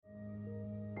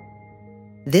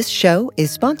This show is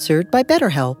sponsored by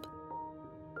BetterHelp.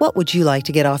 What would you like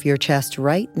to get off your chest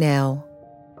right now?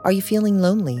 Are you feeling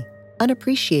lonely,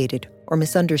 unappreciated, or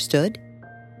misunderstood?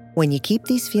 When you keep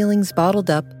these feelings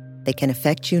bottled up, they can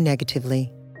affect you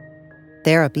negatively.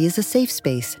 Therapy is a safe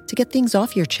space to get things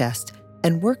off your chest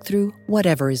and work through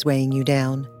whatever is weighing you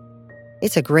down.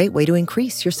 It's a great way to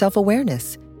increase your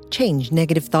self-awareness, change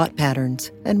negative thought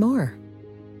patterns, and more.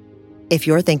 If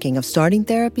you're thinking of starting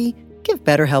therapy, give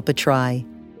BetterHelp a try.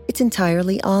 It's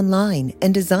entirely online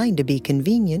and designed to be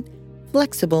convenient,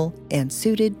 flexible, and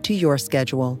suited to your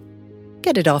schedule.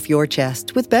 Get it off your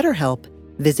chest with BetterHelp.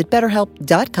 Visit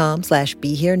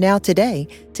BetterHelp.com/BeHereNow today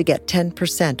to get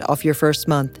 10% off your first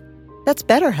month. That's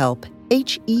BetterHelp,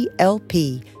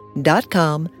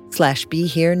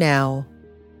 HELP.com/BeHereNow.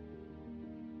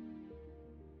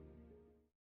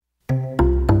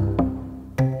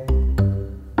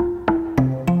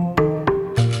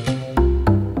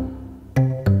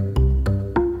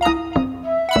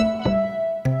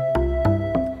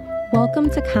 Welcome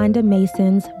to Conda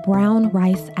Mason's Brown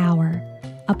Rice Hour,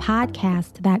 a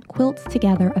podcast that quilts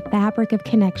together a fabric of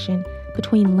connection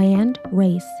between land,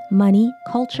 race, money,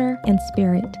 culture, and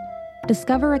spirit.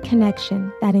 Discover a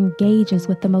connection that engages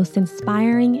with the most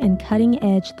inspiring and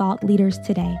cutting-edge thought leaders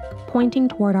today, pointing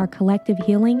toward our collective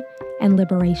healing and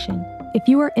liberation. If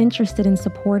you are interested in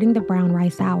supporting the Brown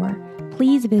Rice Hour,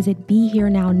 please visit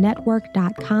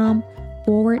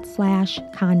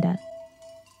BeHereNowNetwork.com/Conda.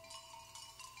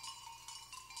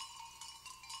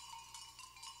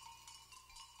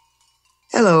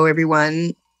 Hello,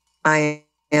 everyone. I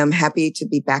am happy to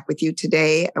be back with you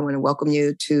today. I want to welcome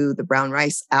you to the Brown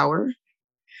Rice Hour,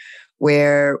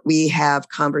 where we have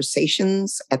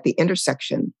conversations at the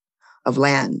intersection of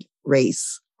land,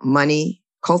 race, money,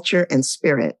 culture, and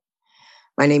spirit.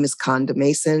 My name is Conda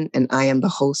Mason, and I am the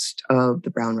host of the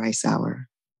Brown Rice Hour.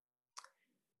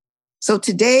 So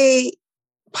today's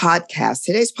podcast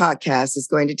is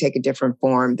going to take a different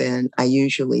form than I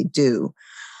usually do.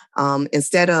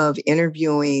 Instead of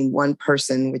interviewing one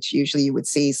person, which usually you would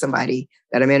see somebody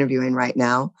that I'm interviewing right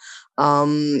now,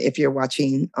 if you're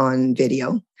watching on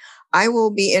video, I will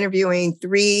be interviewing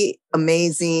three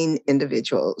amazing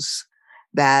individuals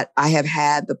that I have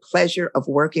had the pleasure of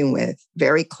working with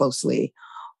very closely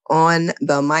on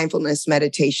the Mindfulness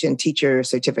Meditation Teacher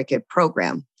Certificate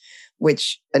Program,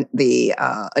 which the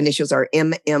initials are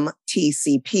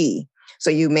MMTCP. So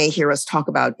you may hear us talk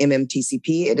about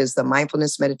MMTCP. It is the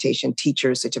Mindfulness Meditation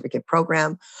Teacher Certificate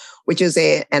Program, which is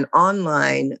an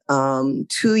online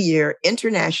 2-year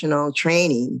international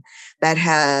training that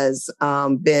has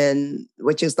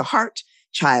which is the heart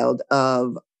child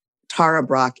of Tara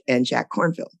Brach and Jack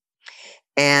Cornfield.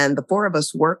 And the four of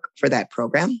us work for that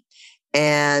program.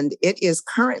 And it is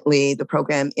currently the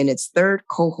program in its third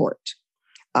cohort.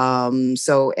 And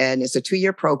it's a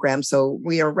 2-year program. So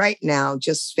we are right now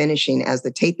just finishing, as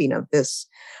the taping of this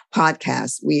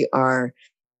podcast, we are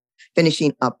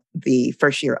finishing up the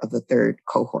first year of the third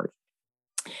cohort.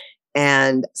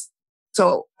 And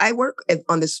so I work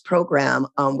on this program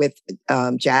with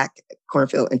Jack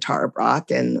Cornfield and Tara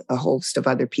Brach and a host of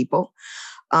other people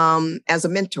as a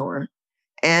mentor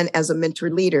and as a mentor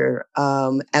leader,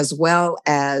 as well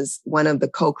as one of the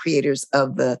co-creators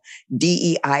of the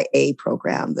DEIA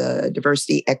program, the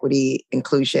Diversity, Equity,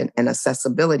 Inclusion, and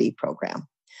Accessibility program.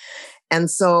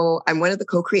 And so I'm one of the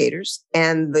co-creators,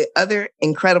 and the other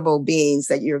incredible beings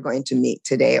that you're going to meet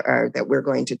today, or that we're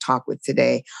going to talk with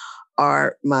today,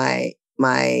 are my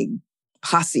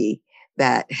posse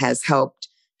that has helped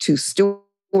to steward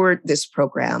this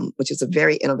program, which is a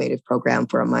very innovative program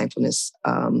for a mindfulness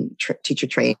teacher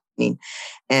training.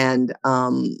 And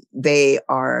we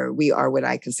are what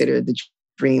I consider the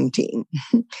dream team.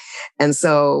 And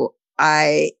so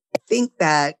I think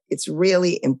that it's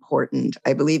really important.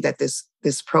 I believe that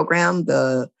this program,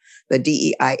 the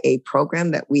DEIA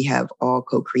program that we have all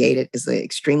co-created, is an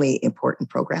extremely important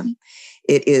program.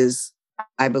 It is,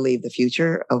 I believe, the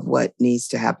future of what needs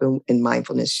to happen in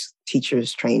mindfulness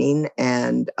teachers training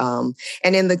and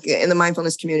in the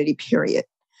mindfulness community, period.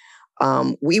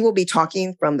 We will be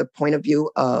talking from the point of view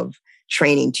of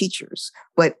training teachers,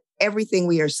 but everything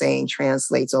we are saying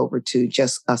translates over to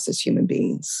just us as human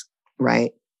beings,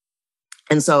 right?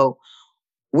 And so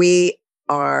we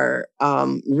are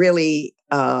really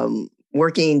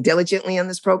working diligently on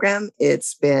this program.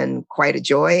 It's been quite a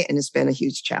joy and it's been a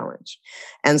huge challenge.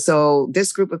 And so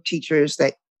this group of teachers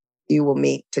that you will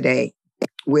meet today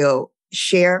will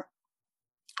share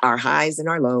our highs and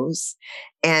our lows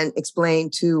and explain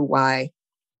too why,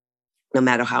 no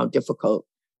matter how difficult,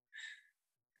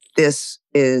 this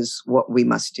is what we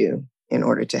must do in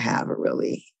order to have a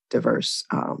really diverse,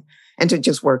 and to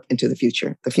just work into the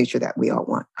future that we all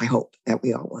want. I hope that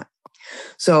we all want.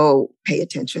 So pay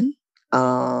attention.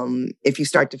 If you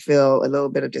start to feel a little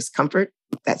bit of discomfort,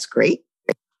 that's great.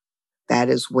 That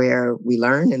is where we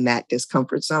learn, in that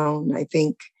discomfort zone, I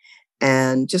think,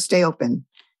 and just stay open.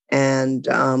 And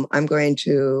I'm going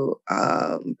to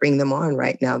bring them on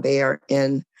right now. They are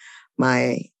in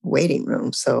my waiting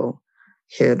room. So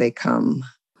here they come.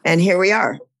 And here we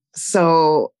are.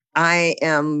 So I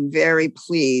am very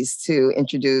pleased to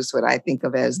introduce what I think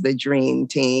of as the dream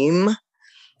team.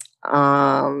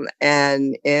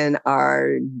 And in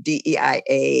our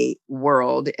DEIA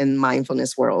world, in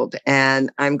mindfulness world.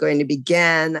 And I'm going to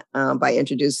begin by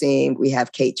introducing, we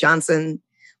have Kate Johnson,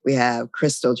 we have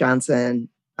Crystal Johnson.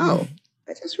 Oh,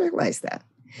 I just realized that.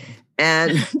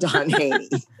 And Don Haney.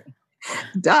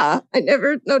 Duh, I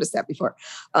never noticed that before.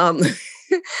 And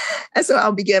so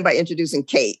I'll begin by introducing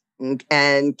Kate.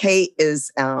 And Kate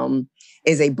is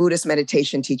a Buddhist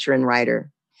meditation teacher and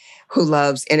writer who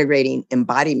loves integrating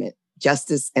embodiment,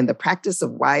 justice, and the practice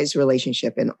of wise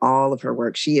relationship in all of her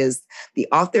work. She is the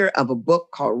author of a book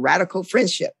called Radical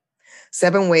Friendship,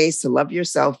 7 Ways to Love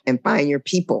Yourself and Find Your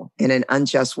People in an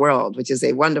Unjust World, which is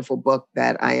a wonderful book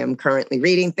that I am currently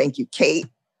reading. Thank you, Kate.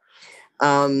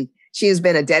 She has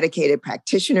been a dedicated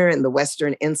practitioner in the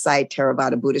Western Insight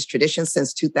Theravada Buddhist tradition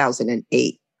since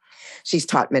 2008. She's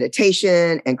taught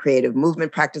meditation and creative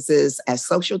movement practices as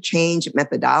social change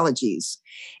methodologies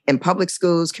in public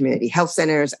schools, community health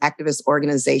centers, activist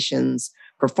organizations,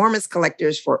 performance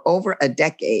collectors for over a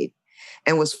decade,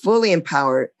 and was fully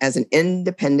empowered as an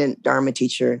independent Dharma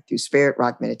teacher through Spirit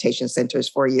Rock Meditation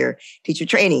Center's 4-year teacher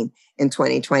training in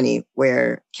 2020,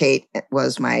 where Kate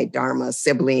was my Dharma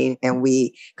sibling, and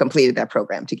we completed that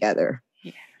program together.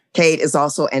 Kate is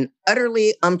also an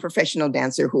utterly unprofessional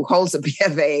dancer who holds a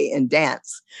BFA in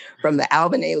dance from the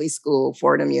Alvin Ailey School,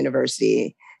 Fordham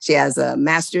University. She has a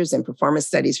master's in performance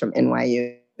studies from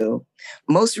NYU.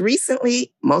 Most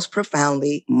recently, most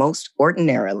profoundly, most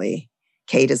ordinarily,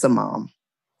 Kate is a mom.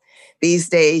 These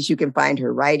days, you can find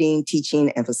her writing,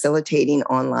 teaching, and facilitating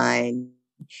online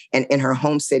and in her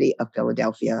home city of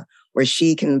Philadelphia, where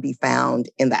she can be found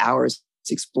in the hours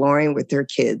exploring with her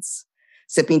kids,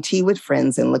 sipping tea with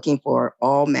friends, and looking for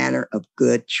all manner of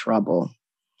good trouble.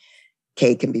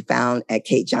 Kate can be found at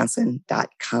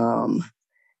katejohnson.com.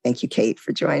 Thank you, Kate,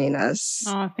 for joining us.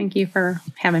 Oh, thank you for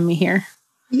having me here.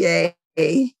 Yay.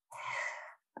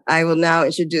 I will now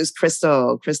introduce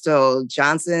Crystal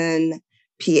Johnson,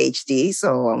 PhD.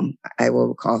 So I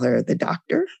will call her the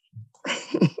doctor.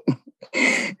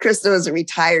 Crystal is a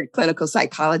retired clinical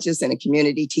psychologist and a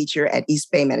community teacher at East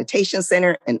Bay Meditation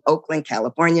Center in Oakland,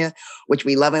 California, which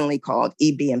we lovingly called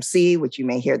EBMC, which you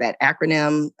may hear that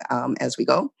acronym as we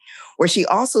go, where she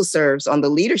also serves on the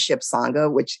Leadership Sangha,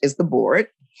 which is the board,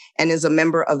 and is a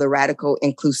member of the Radical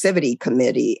Inclusivity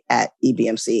Committee at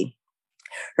EBMC.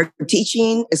 Her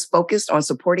teaching is focused on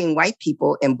supporting white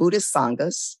people in Buddhist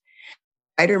Sanghas,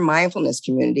 wider mindfulness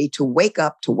community to wake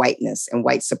up to whiteness and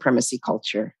white supremacy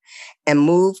culture and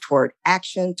move toward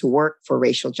action to work for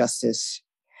racial justice.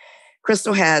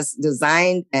 Crystal has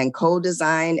designed and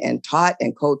co-designed and taught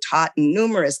and co-taught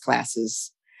numerous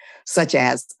classes, such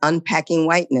as Unpacking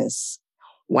Whiteness,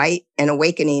 White and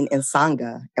Awakening in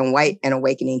Sangha, and White and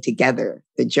Awakening Together,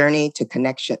 The Journey to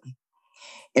Connection,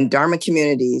 in Dharma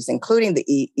communities, including the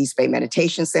East Bay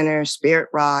Meditation Center, Spirit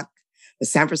Rock, the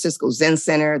San Francisco Zen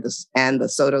Center, and the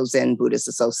Soto Zen Buddhist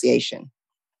Association.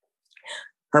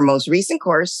 Her most recent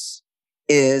course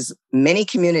is Many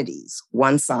Communities,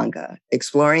 One Sangha,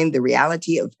 exploring the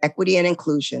reality of equity and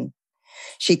inclusion.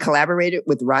 She collaborated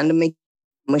with Rhonda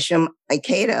Musham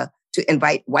Ikeda to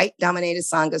invite white-dominated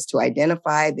Sanghas to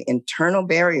identify the internal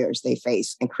barriers they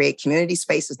face and create community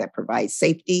spaces that provide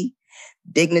safety,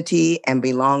 dignity, and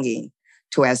belonging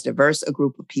to as diverse a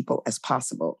group of people as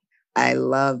possible. I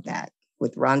love that.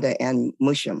 With Rhonda and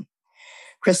Musham.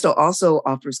 Crystal also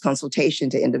offers consultation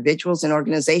to individuals and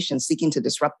organizations seeking to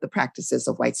disrupt the practices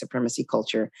of white supremacy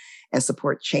culture and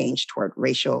support change toward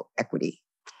racial equity.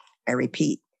 I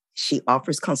repeat, she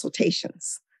offers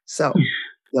consultations. So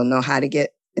you'll know how to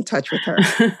get in touch with her.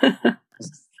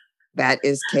 That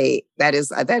is Kate. That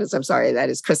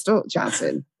is Crystal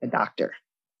Johnson, the doctor.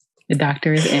 The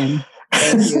doctor is in.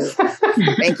 Thank you.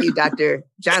 Thank you, Dr.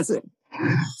 Johnson.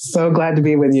 So glad to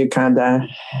be with you, Kanda.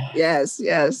 Yes.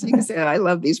 You can say, I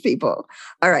love these people.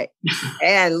 All right.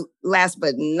 And last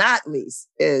but not least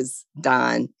is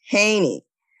Don Haney.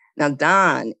 Now,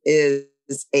 Don is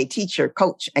a teacher,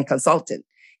 coach, and consultant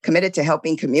committed to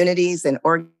helping communities and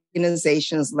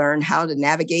organizations learn how to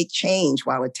navigate change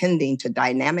while attending to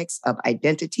dynamics of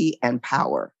identity and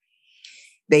power.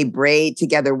 They braid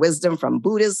together wisdom from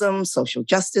Buddhism, social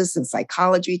justice, and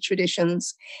psychology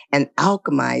traditions, and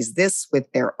alchemize this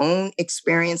with their own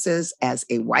experiences as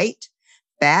a white,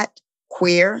 fat,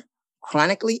 queer,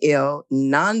 chronically ill,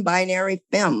 non-binary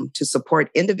femme to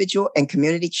support individual and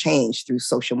community change through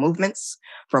social movements,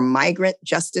 from migrant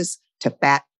justice to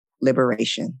fat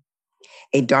liberation.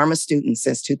 A Dharma student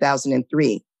since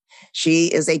 2003. She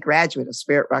is a graduate of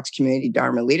Spirit Rock's Community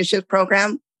Dharma Leadership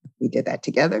Program. We did that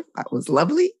together. That was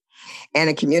lovely. And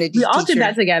a community We all teacher. did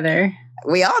that together.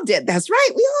 We all did. That's right.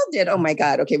 We all did. Oh my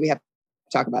God. Okay, we have to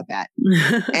talk about that.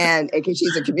 And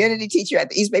she's a community teacher at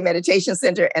the East Bay Meditation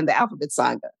Center and the Alphabet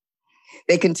Sangha.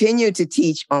 They continue to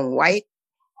teach on white,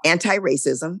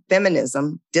 anti-racism,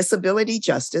 feminism, disability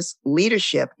justice,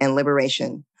 leadership, and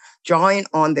liberation, drawing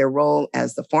on their role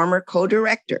as the former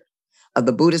co-director of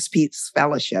the Buddhist Peace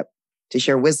Fellowship to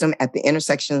share wisdom at the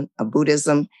intersection of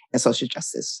Buddhism and social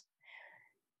justice.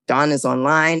 Dawn is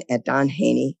online at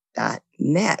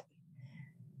dawnhaney.net.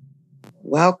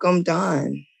 Welcome,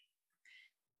 Dawn.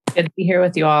 Good to be here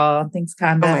with you all. Thanks,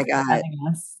 Kanda. Oh my God. For having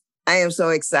us. I am so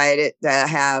excited to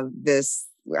have this.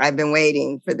 I've been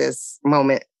waiting for this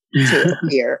moment to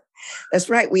appear. That's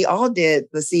right. We all did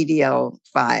the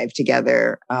CDL-5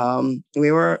 together.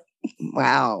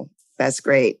 Wow, that's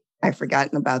great. I've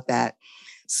forgotten about that.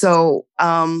 So,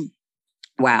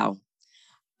 wow.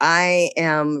 I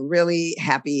am really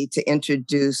happy to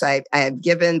introduce, I have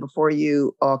given, before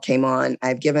you all came on,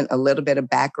 I've given a little bit of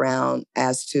background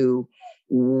as to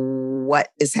what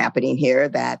is happening here,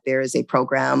 that there is a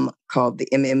program called the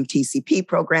MMTCP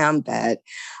program that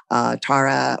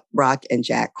Tara Brock and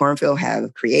Jack Cornfield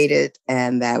have created,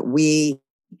 and that we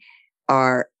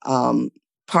are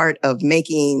part of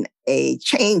making a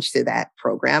change to that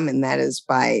program. And that is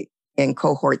by, in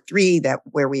cohort 3,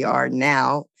 where we are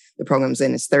now, the program's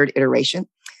in its 3rd iteration,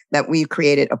 that we've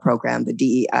created a program, the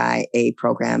DEIA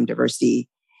program, Diversity,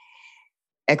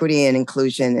 Equity and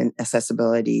Inclusion and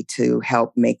Accessibility, to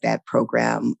help make that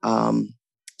program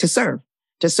to serve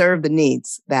the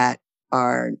needs that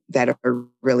are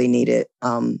really needed.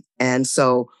 And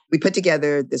so we put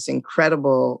together this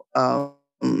incredible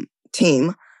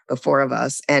team, the 4 of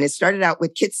us, and it started out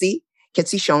with Kitsi.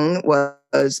 Kitsi Shone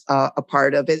was a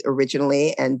part of it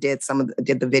originally and did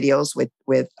the videos with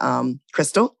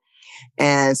Crystal.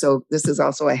 And so this is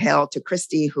also a hail to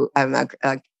Kitsi,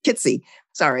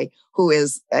 who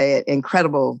is an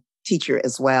incredible teacher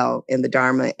as well in the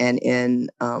Dharma and in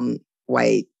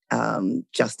white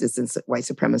justice and white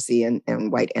supremacy and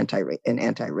white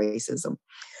anti-racism.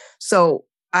 So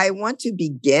I want to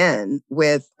begin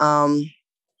with, I'm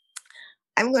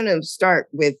going to start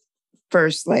with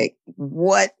first, like,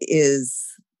 what is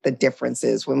the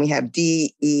differences when we have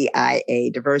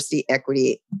DEIA, diversity,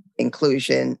 equity,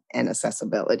 inclusion, and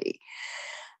accessibility?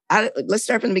 Let's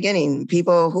start from the beginning.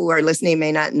 People who are listening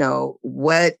may not know,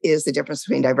 what is the difference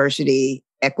between diversity,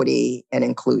 equity, and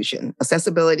inclusion?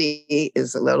 Accessibility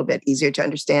is a little bit easier to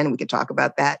understand. We could talk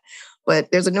about that.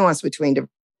 But there's a nuance between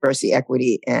diversity,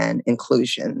 equity, and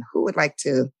inclusion. Who would like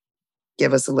to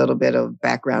give us a little bit of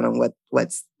background on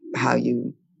how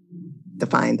you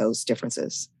define those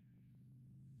differences?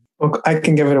 Well, I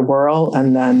can give it a whirl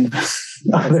and then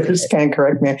others can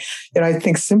correct me. I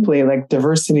think simply, like,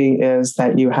 diversity is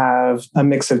that you have a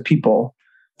mix of people,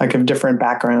 like, of different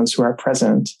backgrounds who are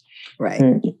present. Right.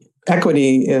 And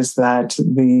equity is that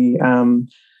the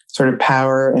sort of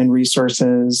power and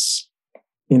resources,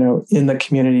 in the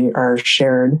community are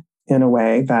shared in a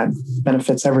way that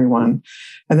benefits everyone.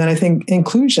 And then I think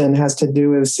inclusion has to do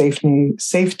with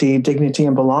safety, dignity,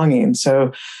 and belonging.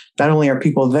 So not only are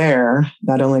people there,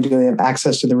 not only do they have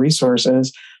access to the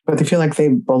resources, but they feel like they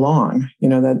belong,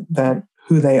 that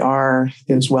who they are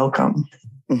is welcome.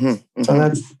 Mm-hmm, mm-hmm.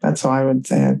 So that's how I would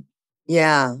say it.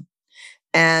 Yeah.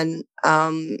 And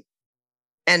I'm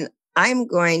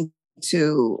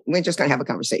we're just going to have a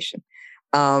conversation.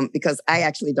 Because I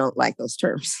actually don't like those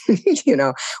terms.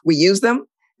 We use them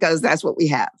because that's what we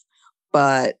have.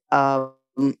 But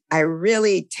I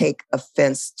really take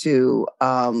offense to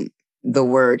the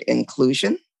word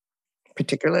inclusion,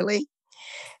 particularly.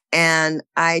 And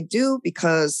I do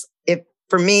because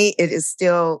for me, it is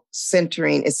still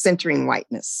centering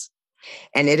whiteness.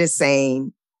 And it is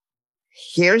saying,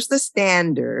 here's the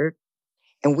standard,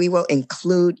 and we will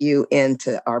include you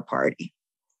into our party.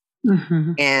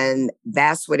 Mm-hmm. And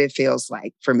that's what it feels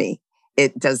like for me.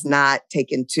 It does not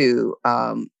take into,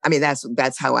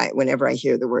 that's how whenever I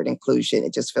hear the word inclusion,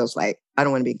 it just feels like I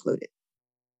don't want to be included.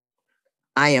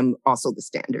 I am also the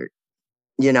standard,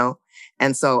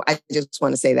 And so I just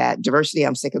want to say that diversity,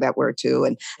 I'm sick of that word too.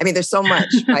 And there's so much,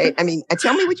 right?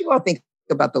 Tell me what you all think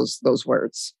about those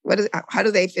words? How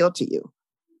do they feel to you?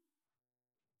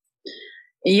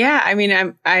 Yeah, I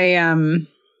mean, I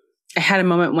had a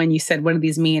moment when you said, "What do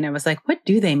these mean?" I was like, "What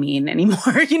do they mean anymore?"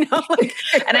 Like,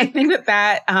 and I think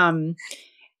that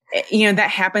that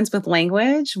happens with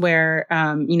language where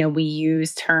we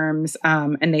use terms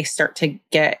and they start to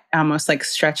get almost like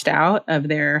stretched out of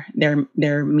their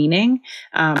meaning.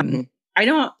 I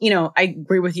don't, I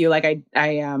agree with you. Like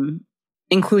I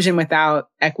inclusion without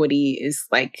equity is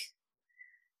like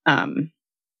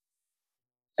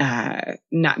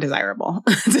not desirable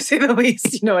to say the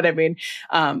least. You know what I mean?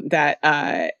 That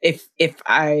if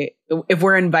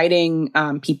we're inviting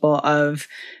people of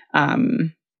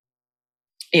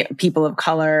people of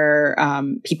color,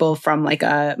 people from like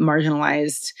a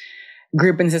marginalized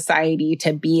group in society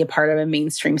to be a part of a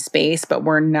mainstream space, but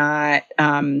we're not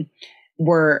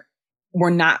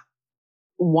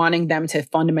wanting them to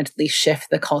fundamentally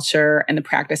shift the culture and the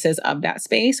practices of that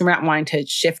space. We're not wanting to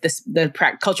shift the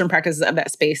culture and practices of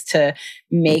that space to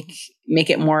make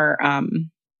it more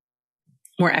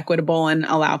equitable and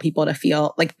allow people to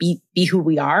feel like be who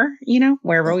we are,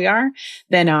 wherever we are.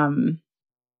 Then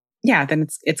then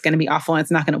it's going to be awful and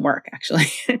it's not going to work actually.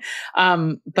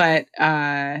 I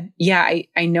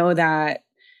know that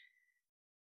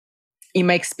in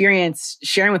my experience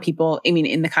sharing with people, I mean,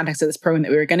 in the context of this program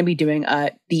that we were going to be doing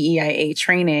a DEIA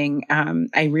training,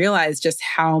 I realized just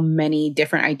how many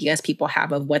different ideas people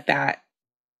have of what that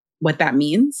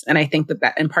means. And I think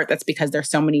that in part, that's because there's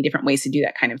so many different ways to do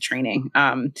that kind of training.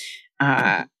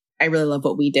 I really love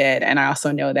what we did. And I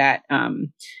also know that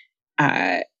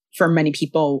for many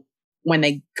people, when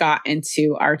they got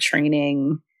into our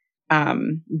training,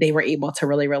 they were able to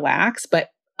really relax. But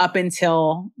up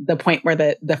until the point where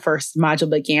the first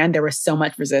module began, there was so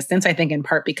much resistance, I think in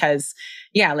part because,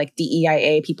 like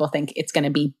DEIA, people think it's going to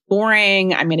be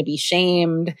boring. I'm going to be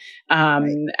shamed.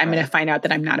 I'm going to find out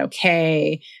that I'm not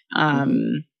okay. Or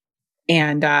I'm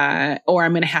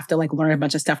going to have to like learn a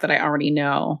bunch of stuff that I already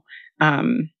know. I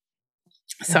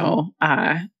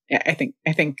think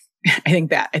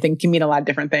can mean a lot of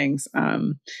different things.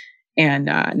 And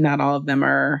not all of them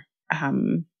are, I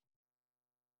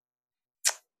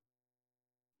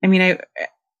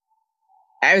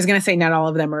was going to say not all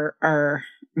of them are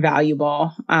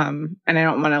valuable. And I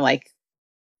don't want to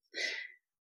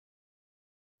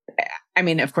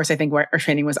of course I think our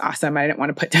training was awesome. I didn't want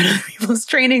to put down other people's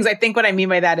trainings. I think what I mean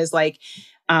by that is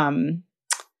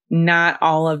not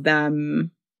all of them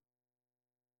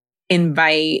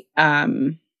invite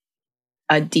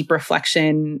a deep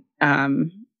reflection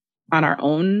on our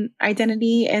own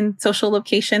identity and social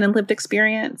location and lived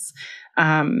experience.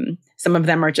 Some of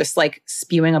them are just like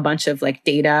spewing a bunch of like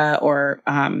data or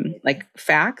like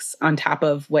facts on top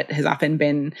of what has often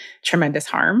been tremendous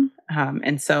harm.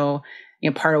 And so,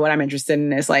 part of what I'm interested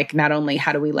in is like, not only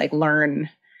how do we like learn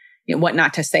what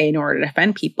not to say in order to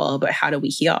defend people, but how do we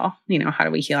heal? How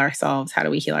do we heal ourselves? How do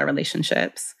we heal our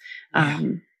relationships?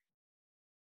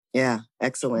 Yeah,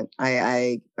 excellent.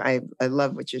 I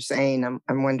love what you're saying.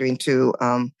 I'm wondering too,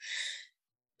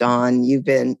 Dawn, you've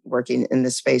been working in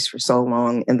this space for so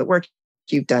long, and the work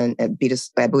you've done at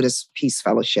Buddhist Peace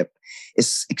Fellowship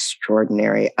is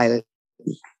extraordinary.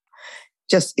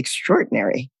 Just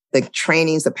extraordinary. The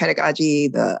trainings, the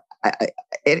pedagogy,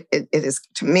 it is,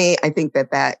 to me, I think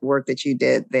that work that you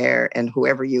did there and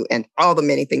whoever you, and all the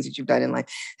many things that you've done in life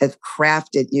have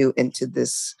crafted you into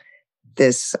this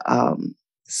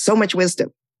so much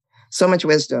wisdom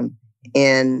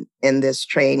in this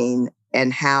training,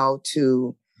 and how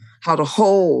to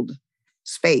hold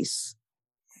space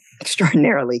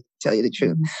extraordinarily, to tell you the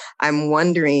truth. I'm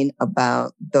wondering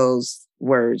about those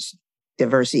words,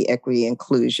 diversity, equity,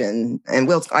 inclusion,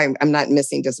 and I'm not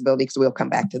missing disability because we'll come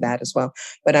back to that as well.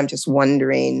 But I'm just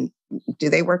wondering, do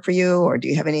they work for you, or do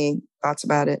you have any thoughts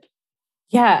about it?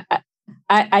 Yeah,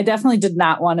 I definitely did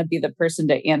not want to be the person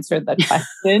to answer the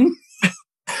question.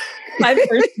 My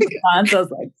first response was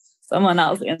like, someone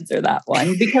else answer that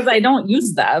one, because I don't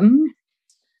use them.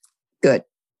 Good.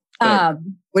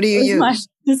 What do you use?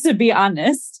 Just to be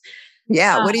honest.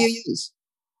 Yeah. What do you use?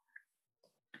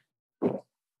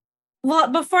 Well,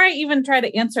 before I even try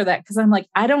to answer that, because I'm like,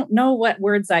 I don't know what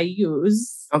words I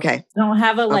use. Okay. I don't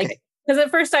have because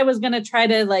at first I was going to try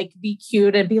to like be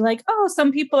cute and be like, oh,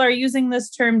 some people are using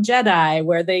this term Jedi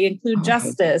where they include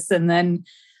justice.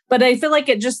 But I feel like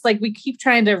it just like we keep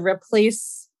trying to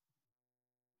replace,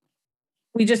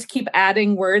 we just keep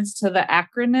adding words to the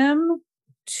acronym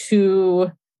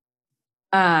to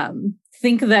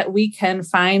think that we can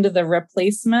find the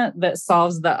replacement that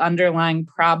solves the underlying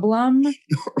problem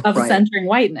of centering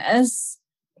whiteness.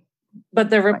 but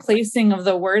the replacing of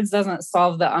the words doesn't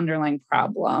solve the underlying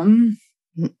problem.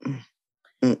 Mm-mm.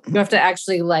 You have to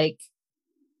actually like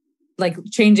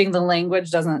changing the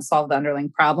language doesn't solve the underlying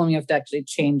problem. You have to actually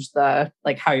change the,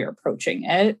 like how you're approaching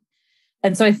it.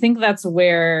 And so I think that's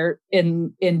where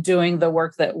in doing the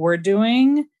work that we're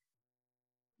doing,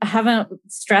 I haven't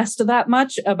stressed that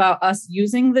much about us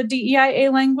using the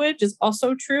DEIA language is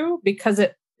also true, because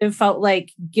it felt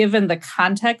like, given the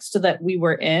context that we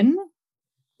were in,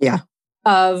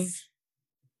 of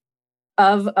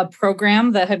a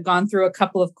program that had gone through a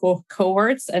couple of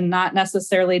cohorts and not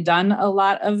necessarily done a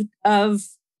lot of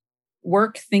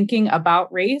work thinking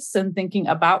about race and thinking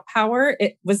about power,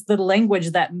 it was the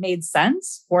language that made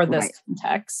sense for this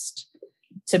context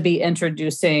to be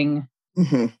introducing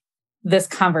this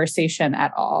conversation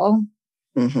at all.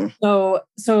 So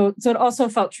it also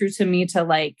felt true to me to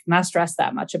like not stress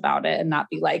that much about it and not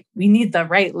be like, we need the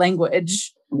right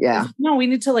language. Yeah. No, we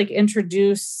need to like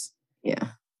introduce. Yeah.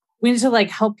 We need to like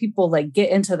help people like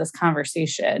get into this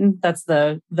conversation. That's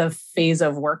the phase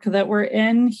of work that we're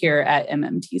in here at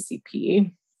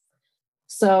MMTCP.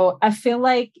 So I feel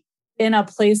like in a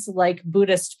place like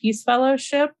Buddhist Peace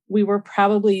Fellowship, we were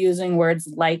probably using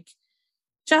words like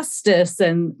justice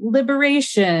and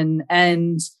liberation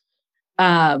and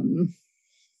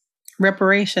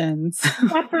reparations.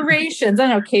 I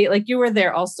know, Kate, like you were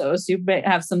there also, so you might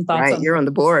have some thoughts. Right, you're on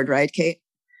the board, right, Kate?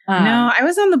 No, I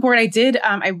was on the board. I did.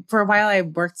 For a while, I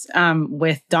worked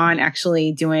with Dawn,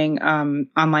 actually doing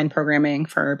online programming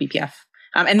for BPF,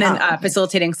 and then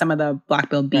facilitating some of the Black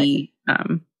Build B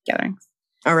gatherings.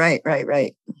 All right.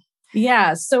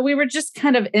 Yeah, so we were just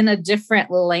kind of in a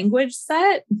different language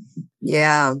set.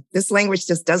 Yeah, this language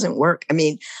just doesn't work. I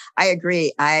mean, I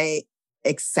agree. I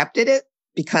accepted it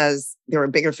because there were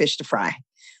bigger fish to fry.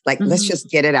 Like, let's just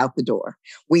get it out the door.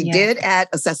 We did add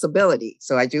accessibility.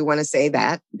 So I do want to say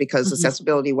that, because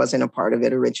accessibility wasn't a part of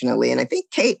it originally. And I think,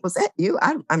 Kate, was that you?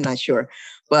 I'm not sure.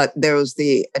 But there was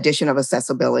the addition of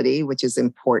accessibility, which is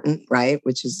important, right?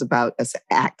 Which is about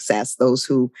access, those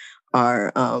who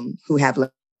are, who have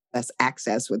less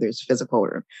access, whether it's physical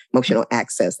or emotional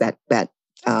access,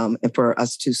 and for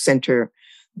us to center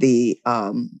the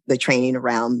training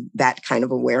around that kind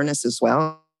of awareness as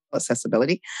well,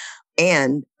 accessibility.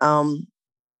 And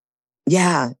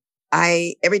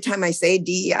every time I say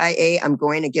DEIA, I'm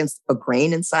going against a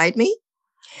grain inside me.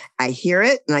 I hear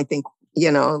it and I think,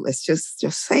 let's just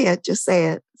say it. Just say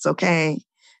it. It's okay.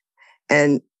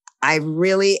 And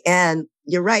and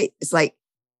you're right. It's like,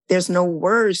 there's no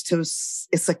words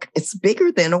it's bigger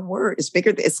than a word. It's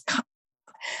bigger.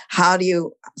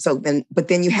 But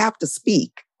then you have to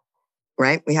speak,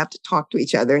 right? We have to talk to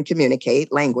each other and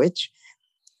communicate language.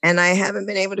 And I haven't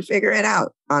been able to figure it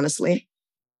out, honestly.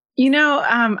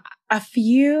 A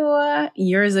few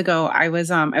years ago, I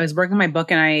was working on my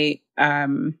book, and I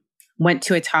went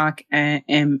to a talk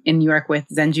in New York with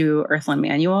Zenju Ursula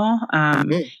Manuel.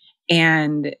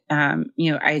 And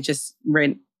I just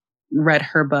read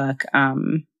her book.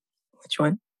 Which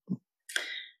one?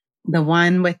 The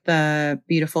one with the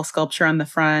beautiful sculpture on the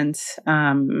front.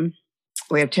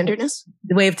 Way of Tenderness?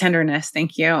 The Way of Tenderness.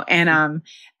 Thank you. And,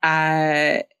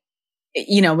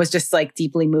 was just like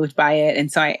deeply moved by it. And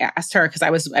so I asked her, because I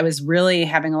was really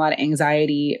having a lot of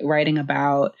anxiety writing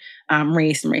about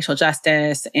race and racial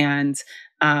justice, and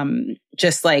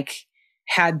just like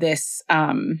had this,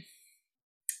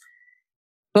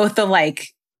 both the like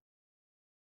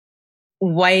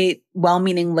white,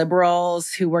 well-meaning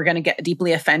liberals who were going to get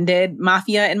deeply offended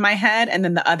mafia in my head. And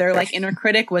then the other like inner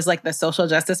critic was like the social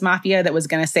justice mafia that was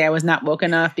going to say I was not woke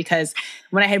enough, because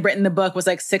when I had written the book was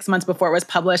like 6 months before it was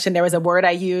published. And there was a word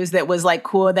I used that was like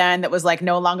cool then, that was like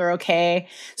no longer okay.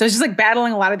 So it's just like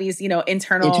battling a lot of these,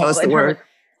 internal. Tell us the word.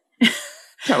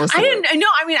 I didn't know.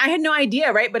 I mean, I had no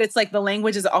idea, right? But it's like the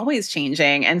language is always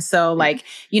changing. And so like,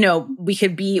 we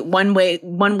could be one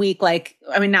week, like,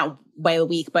 I mean, not by a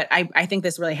week, but I think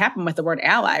this really happened with the word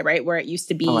ally, right? Where it used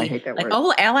to be I hate that like,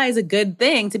 word. Ally is a good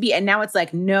thing to be. And now it's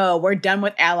like, no, we're done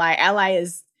with ally. Ally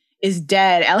is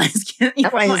dead. Ally has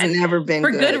never been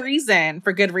for good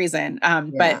reason.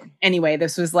 But anyway,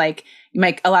 this was like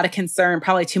a lot of concern,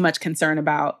 probably too much concern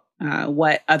about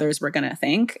what others were going to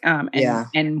think,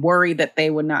 and worry that they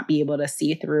would not be able to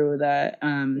see through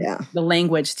the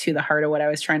language to the heart of what I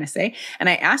was trying to say. And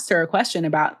I asked her a question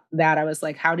about that. I was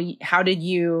like, how did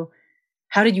you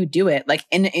do it? Like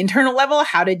in the internal level,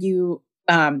 how did you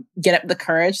get up the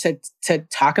courage to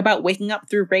talk about waking up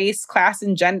through race, class,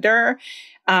 and gender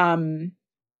in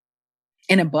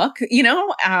a book,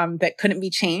 that couldn't be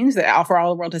changed, that for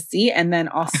all the world to see? And then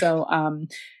also,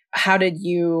 how did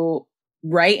you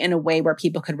write in a way where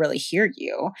people could really hear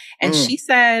you. And she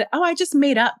said, oh, I just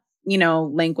made up,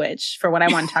 language for what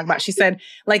I want to talk about. She said,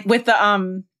 like with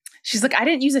the, she's like, I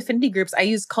didn't use affinity groups. I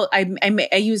used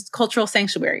I used cultural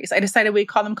sanctuaries. I decided we'd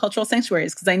call them cultural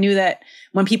sanctuaries because I knew that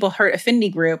when people heard affinity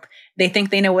group, they think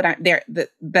they know what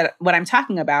what I'm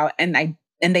talking about, and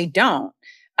they don't.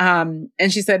 And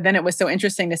she said, then it was so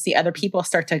interesting to see other people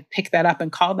start to pick that up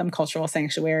and call them cultural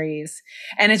sanctuaries.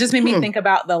 And it just made me think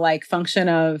about the like function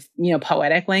of,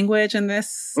 poetic language in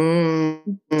this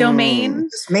domain.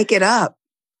 Just make it up.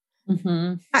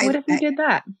 Mm-hmm. What if we did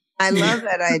that? I love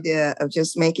that idea of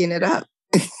just making it up.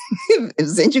 If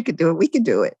Zinja could do it, we could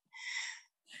do it.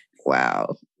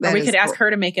 Wow. Or we could ask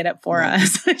her to make it up for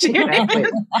us.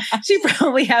 She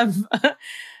probably have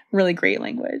really great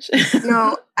language.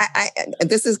 No, I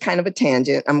this is kind of a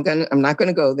tangent. I'm not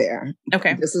gonna go there.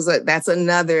 Okay. That's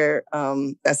another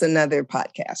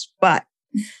podcast. But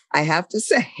I have to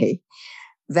say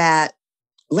that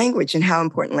language and how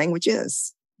important language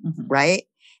is, right?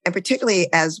 And particularly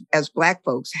as Black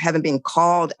folks, having been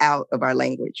called out of our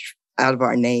language, out of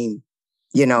our name,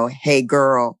 hey,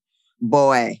 girl,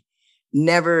 boy,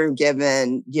 never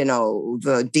given,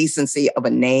 the decency of a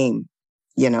name,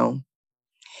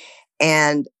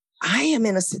 And I am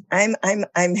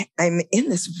I'm in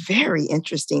this very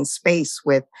interesting space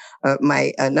with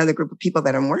another group of people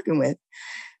that I'm working with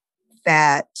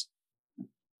that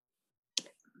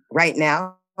right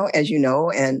now, as you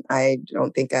know, and I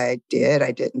don't think I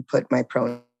didn't put my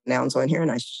pronouns on here,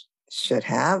 and I should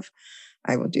have.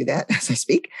 I will do that as I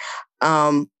speak.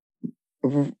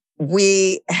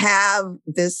 We have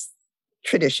this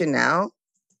tradition now.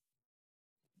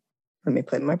 Let me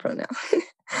put my pronoun.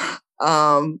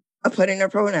 Of putting our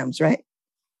pronouns, right?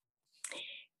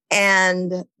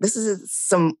 And this is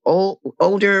some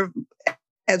older,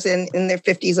 as in their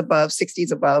 50s above,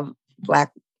 60s above,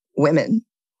 Black women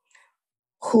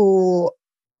who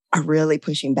are really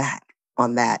pushing back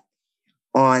on that,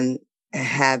 on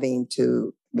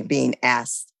being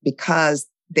asked, because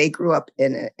they grew up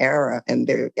in an era, and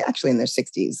they're actually in their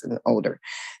 60s and older,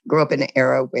 grew up in an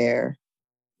era where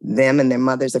them and their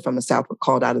mothers are from the South were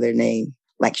called out of their name,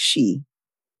 like she,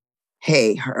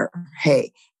 hey, her,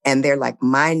 hey. And they're like,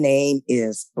 my name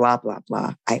is blah, blah,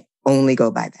 blah. I only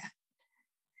go by that.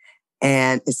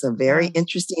 And it's a very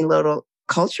interesting little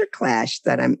culture clash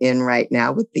that I'm in right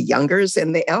now with the youngers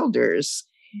and the elders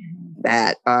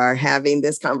that are having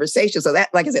this conversation. So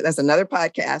that, like I said, that's another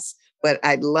podcast, but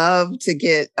I'd love to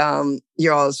get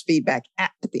your all's feedback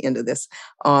at the end of this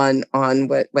on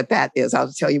what that is.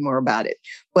 I'll tell you more about it.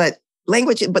 But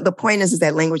the point is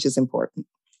that language is important.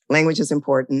 Language is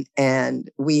important, and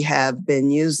we have been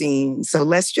using. So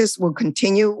we'll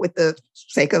continue with the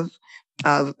sake of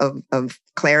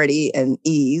clarity and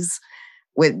ease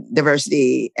with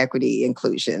diversity, equity,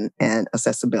 inclusion, and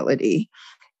accessibility.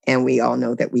 And we all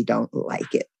know that we don't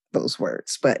like those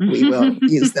words, but we will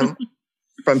use them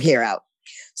from here out.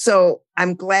 So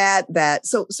I'm glad that.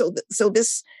 So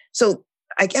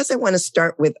I guess I want to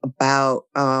start with about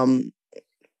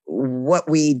what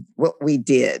we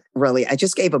did. Really, I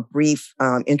just gave a brief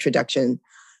introduction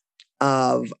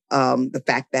of the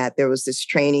fact that there was this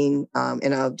training,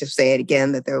 and I'll just say it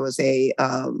again, that there was a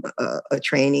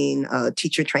training,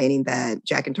 teacher training that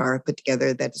Jack and Tara put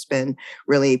together that has been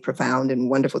really profound and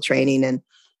wonderful training,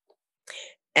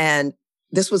 and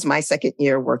this was my second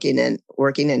year working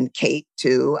in Kate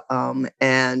too,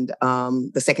 and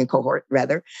the second cohort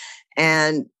rather,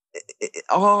 and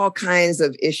all kinds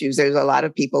of issues. There's a lot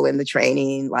of people in the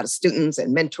training, a lot of students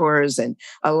and mentors, and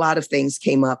a lot of things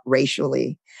came up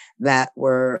racially that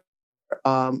were,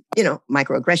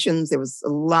 microaggressions. There was a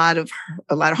lot of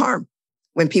harm.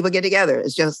 When people get together,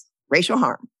 it's just racial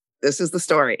harm. This is the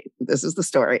story.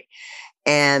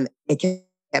 And it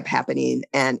kept happening.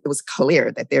 And it was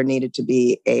clear that there needed to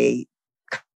be a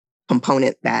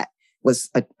component that was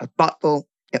a thoughtful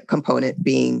component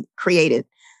being created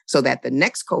so that the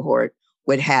next cohort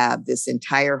would have this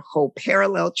entire whole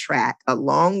parallel track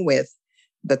along with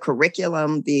the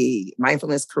curriculum, the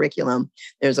mindfulness curriculum.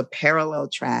 There's a parallel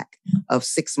track of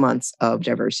 6 months of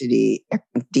diversity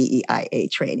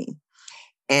DEIA training.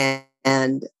 And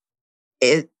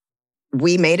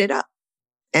we made it up.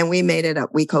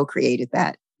 We co-created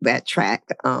that track.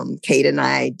 Kate and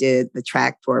I did the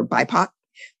track for BIPOC,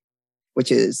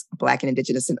 which is Black and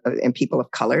Indigenous and People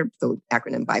of Color, the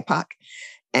acronym BIPOC.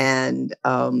 And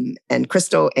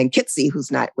Crystal and Kitsy,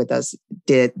 who's not with us,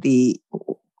 did the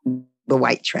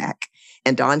white track.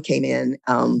 And Dawn came in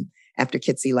after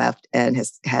Kitsy left and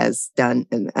has done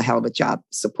a hell of a job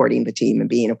supporting the team and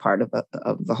being a part of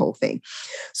the whole thing.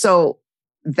 So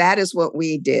that is what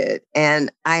we did.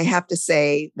 And I have to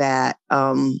say that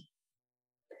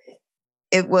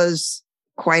it was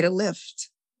quite a lift.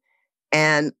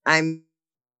 And I'm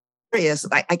curious,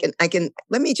 I can,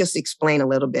 let me just explain a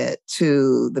little bit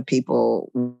to the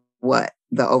people what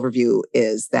the overview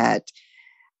is that,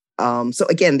 so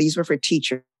again, these were for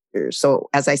teachers. So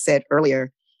as I said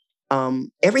earlier,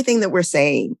 everything that we're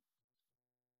saying,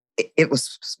 it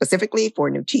was specifically for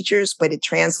new teachers, but it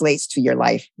translates to your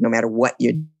life no matter what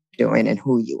you're doing and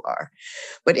who you are.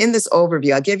 But in this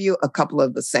overview, I'll give you a couple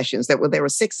of the sessions. There were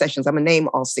 6 sessions. I'm going to name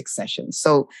all 6 sessions.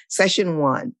 So session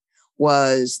 1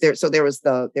 was there. So there was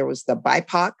the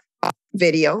BIPOC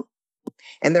video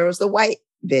and there was the white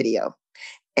video.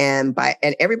 And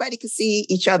everybody could see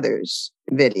each other's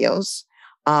videos.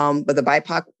 But the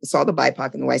BIPOC saw the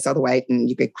BIPOC and the white saw the white, and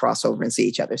you could cross over and see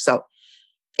each other. So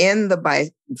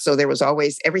so there was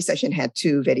always, every session had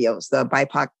 2 videos. The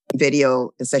BIPOC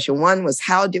video in session 1 was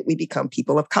how did we become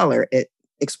people of color? It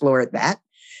explored that.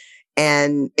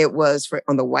 And it was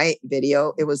on the white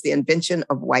video, it was the invention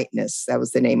of whiteness. That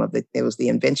was the name of it was the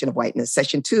invention of whiteness.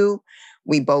 Session 2,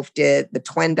 we both did the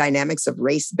twin dynamics of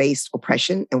race-based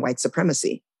oppression and white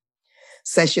supremacy.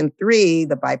 Session 3,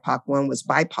 the BIPOC one, was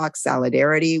BIPOC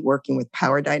solidarity, working with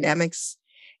power dynamics.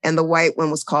 And the white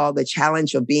one was called the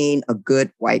challenge of being a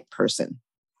good white person.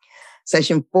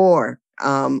 Session 4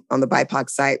 on the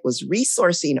BIPOC side was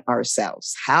resourcing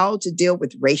ourselves, how to deal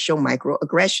with racial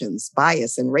microaggressions,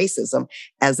 bias, and racism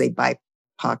as a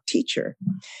BIPOC teacher.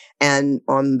 And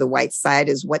on the white side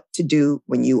is what to do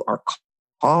when you are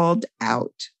called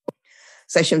out.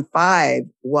 Session 5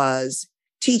 was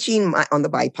teaching on the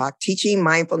BIPOC, teaching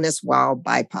mindfulness while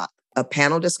BIPOC. A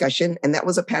panel discussion. And that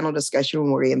was a panel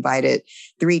discussion where we invited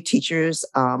 3 teachers,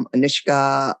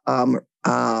 Anushka,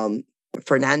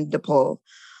 Fernandopol,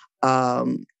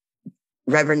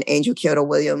 Reverend Angel Kyoto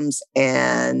Williams,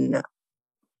 and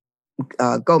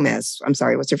Gomez. I'm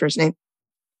sorry, what's your first name?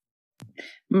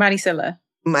 Maricela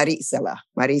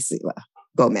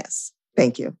Gomez.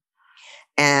 Thank you.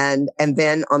 And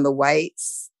then on the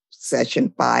whites,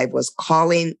 session 5 was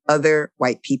calling other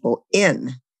white people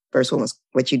in. First one was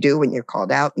what you do when you're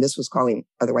called out, and this was calling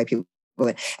other white people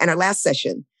in. And our last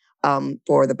session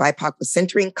for the BIPOC was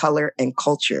centering color and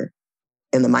culture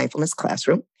in the mindfulness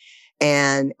classroom.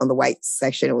 And on the white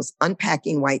section, it was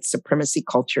unpacking white supremacy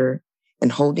culture and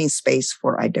holding space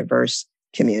for a diverse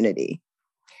community.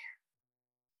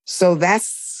 So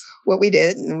that's what we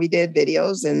did. And we did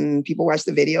videos, and people watched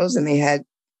the videos, and they had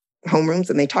homerooms,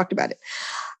 and they talked about it.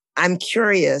 I'm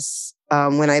curious,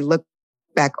 when I look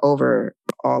back over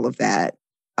all of that.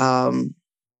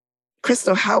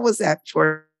 Crystal, how was that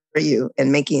for you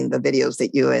in making the videos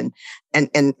that you and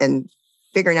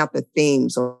figuring out the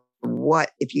themes of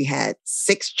what, if you had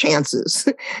 6 chances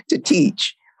to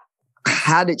teach,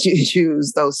 how did you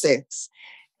choose those 6?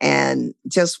 And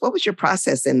just what was your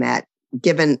process in that,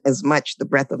 given as much the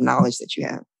breadth of knowledge that you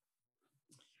have?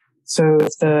 So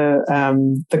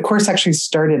the course actually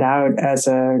started out as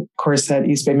a course at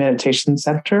East Bay Meditation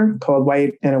Center called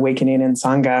White and Awakening in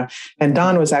Sangha. And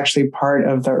Dawn was actually part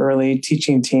of the early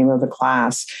teaching team of the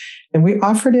class. And we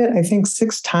offered it, I think,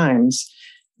 6 times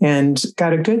and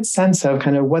got a good sense of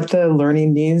kind of what the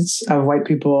learning needs of white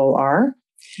people are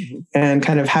and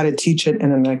kind of how to teach it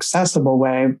in an accessible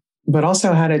way, but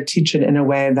also how to teach it in a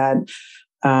way that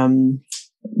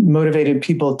motivated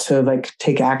people to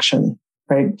take action.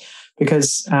 Right?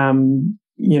 Because,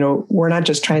 we're not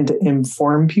just trying to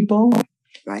inform people.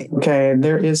 Right. Okay.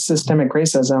 There is systemic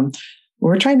racism.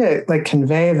 We're trying to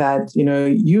convey that,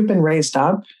 you've been raised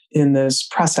up in this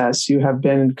process. You have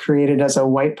been created as a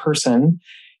white person,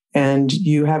 and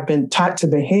you have been taught to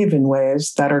behave in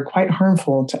ways that are quite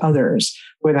harmful to others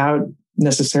without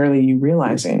necessarily you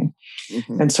realizing.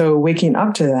 Mm-hmm. And so waking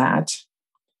up to that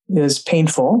is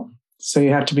painful. So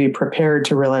you have to be prepared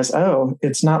to realize, oh,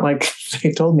 it's not like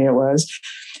they told me it was.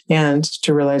 And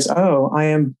to realize, oh, I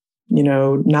am,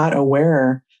 not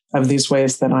aware of these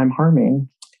ways that I'm harming,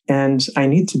 and I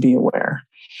need to be aware.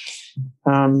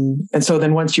 And so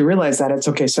then once you realize that, it's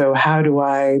okay. So how do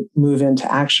I move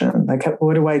into action?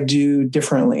 What do I do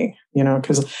differently?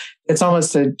 Because it's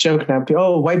almost a joke now.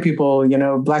 Oh, white people,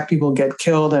 Black people get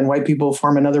killed and white people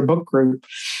form another book group.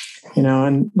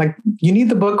 And you need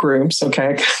the book groups,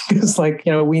 okay? Because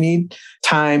we need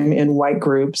time in white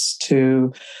groups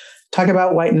to talk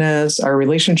about whiteness, our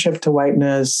relationship to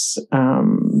whiteness,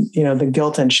 the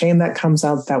guilt and shame that comes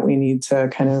out that we need to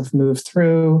kind of move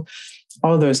through,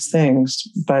 all those things.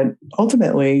 But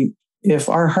ultimately, if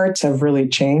our hearts have really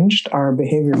changed, our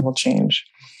behavior will change.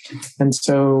 And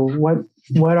so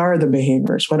what are the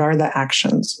behaviors? What are the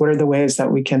actions? What are the ways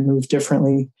that we can move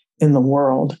differently in the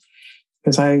world,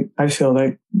 because I feel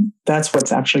like that's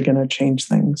what's actually going to change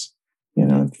things.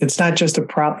 It's not just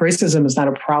racism is not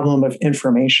a problem of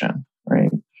information,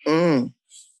 right?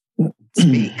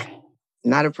 Speak.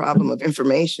 Not a problem of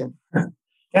information.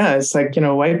 Yeah, it's like,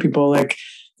 white people,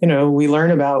 we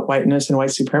learn about whiteness and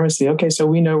white supremacy. Okay, so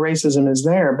we know racism is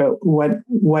there, but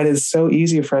what is so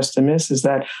easy for us to miss is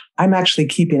that I'm actually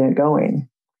keeping it going.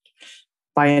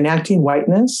 By enacting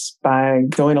whiteness, by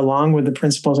going along with the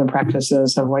principles and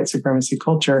practices of white supremacy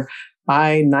culture,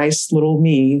 nice little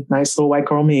white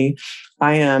girl me,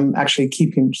 I am actually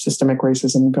keeping systemic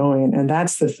racism going. And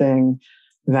that's the thing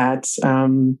that,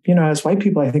 as white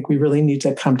people, I think we really need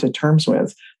to come to terms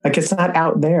with. Like, it's not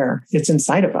out there, it's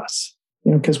inside of us,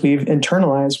 because we've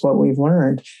internalized what we've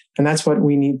learned. And that's what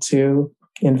we need to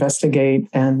investigate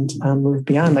and move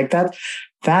beyond. Like that,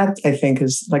 I think,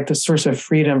 is like the source of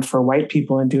freedom for white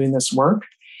people in doing this work.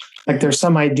 Like, there's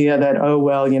some idea that,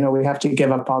 we have to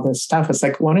give up all this stuff. It's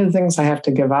like, one of the things I have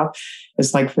to give up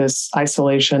is like this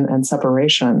isolation and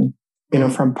separation,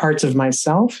 from parts of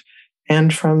myself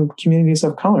and from communities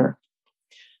of color.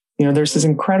 There's this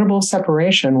incredible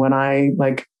separation when I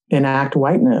enact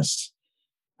whiteness.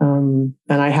 And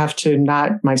I have to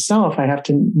not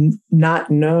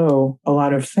know a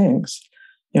lot of things.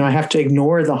 I have to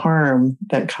ignore the harm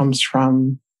that comes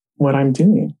from what I'm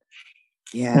doing.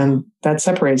 Yeah. And that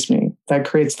separates me. That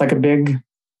creates like a big,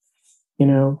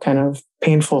 kind of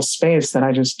painful space that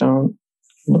I just don't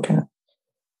look at.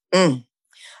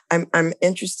 I'm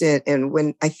interested in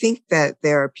when I think that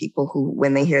there are people who,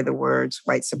 when they hear the words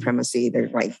white supremacy, they're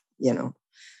like,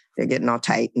 they're getting all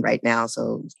tight right now.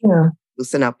 So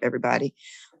loosen up, everybody.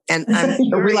 And I'm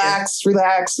relax. We're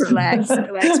going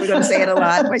to say it a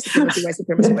lot. White supremacy, white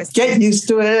supremacy, white supremacy. Get used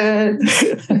to it.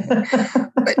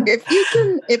 But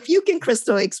if you can,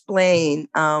 Crystal, explain.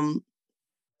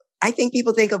 I think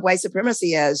people think of white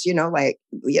supremacy as, the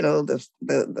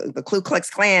Ku Klux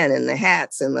Klan and the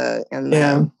hats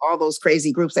and all those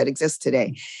crazy groups that exist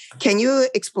today. Can you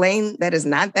explain that is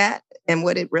not that and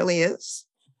what it really is?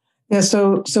 Yeah,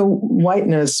 so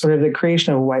whiteness, sort of the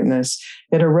creation of whiteness,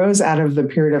 it arose out of the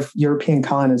period of European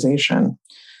colonization,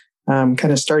 kind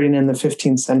of starting in the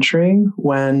 15th century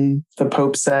when the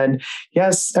Pope said,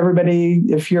 yes, everybody,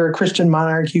 if you're a Christian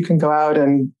monarch, you can go out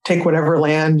and take whatever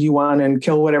land you want and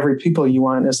kill whatever people you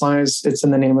want, as long as it's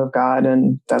in the name of God,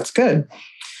 and that's good.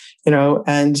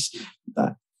 And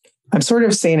I'm sort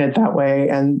of saying it that way.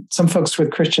 And some folks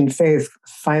with Christian faith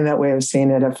find that way of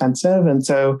saying it offensive. And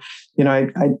so,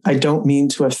 I don't mean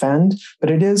to offend,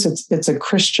 but it's a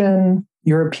Christian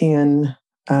European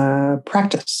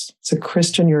practice. It's a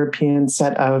Christian European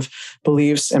set of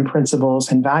beliefs and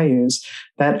principles and values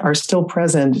that are still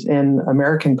present in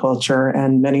American culture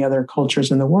and many other cultures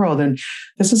in the world. And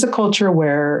this is a culture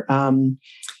where,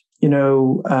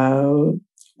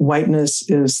 whiteness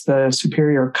is the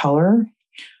superior color,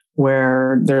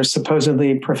 where there's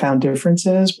supposedly profound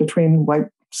differences between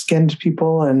white-skinned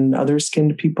people and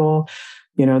other-skinned people.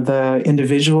 The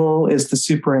individual is the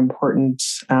super important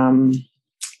kind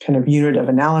of unit of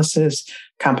analysis.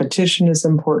 Competition is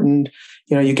important.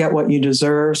 You get what you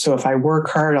deserve. So if I work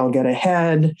hard, I'll get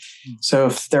ahead. So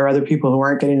if there are other people who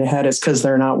aren't getting ahead, it's because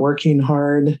they're not working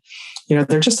hard. There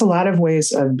are just a lot of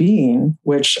ways of being,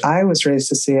 which I was raised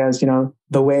to see as,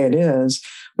 the way it is,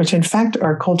 which in fact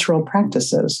are cultural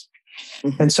practices.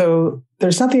 And so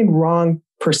there's nothing wrong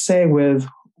per se with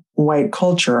white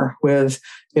culture, with,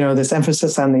 this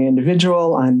emphasis on the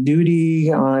individual, on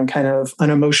duty, on kind of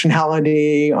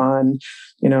unemotionality, on,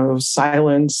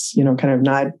 silence, kind of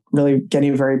not really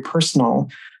getting very personal.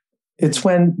 It's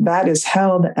when that is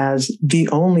held as the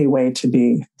only way to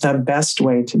be, the best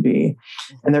way to be,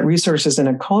 and that resources in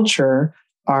a culture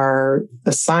are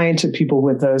assigned to people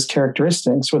with those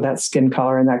characteristics, with that skin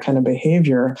color and that kind of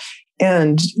behavior.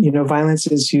 And, violence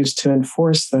is used to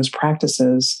enforce those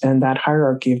practices and that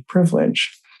hierarchy of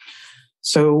privilege.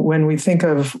 So when we think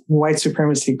of white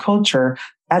supremacy culture,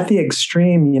 at the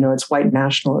extreme, it's white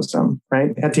nationalism,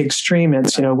 right? At the extreme,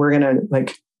 it's, we're going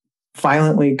to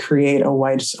violently create a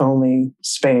whites only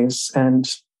space and,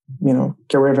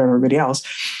 get rid of everybody else.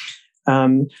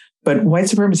 But white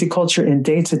supremacy culture in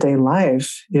day-to-day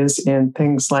life is in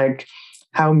things like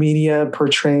how media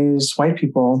portrays white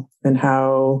people and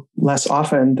how less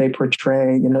often they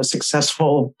portray,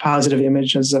 successful, positive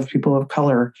images of people of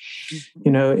color.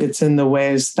 It's in the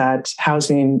ways that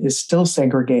housing is still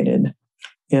segregated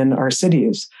in our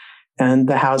cities. And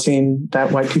the housing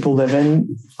that white people live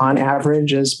in, on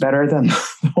average, is better than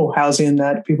the housing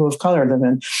that people of color live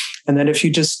in. And then if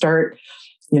you just start,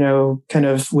 kind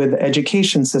of with the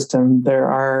education system,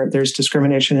 there's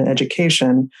discrimination in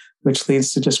education, which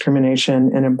leads to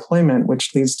discrimination in employment,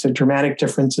 which leads to dramatic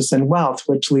differences in wealth,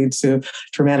 which leads to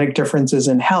dramatic differences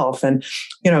in health. And,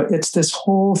 it's this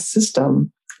whole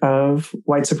system of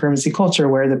white supremacy culture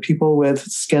where the people with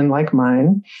skin like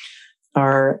mine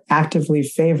are actively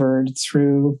favored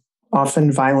through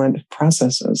often violent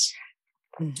processes.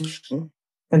 Mm-hmm.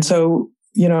 And so,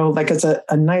 like as a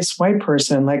nice white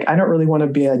person, like I don't really want to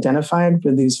be identified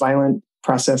with these violent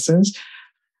processes.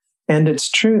 And it's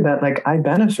true that like I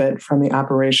benefit from the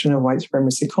operation of white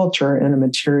supremacy culture in a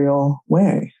material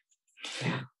way.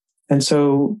 Yeah. And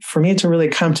so for me to really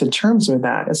come to terms with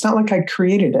that, it's not like I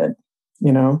created it,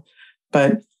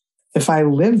 but if I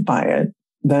live by it,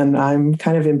 then I'm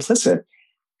kind of implicit.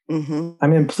 Mm-hmm.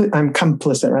 I'm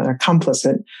complicit.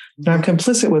 Mm-hmm. I'm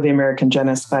complicit with the American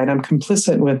genocide. I'm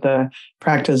complicit with the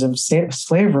practice of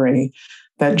slavery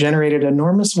that generated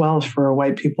enormous wealth for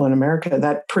white people in America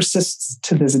that persists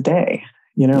to this day,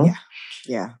 Yeah.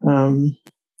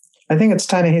 I think it's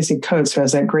Ta-Nehisi Coates who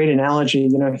has that great analogy.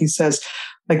 He says,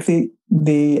 like the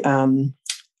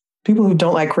people who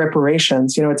don't like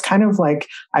reparations, it's kind of like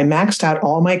I maxed out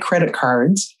all my credit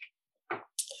cards,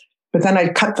 but then I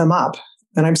cut them up.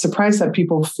 And I'm surprised that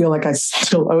people feel like I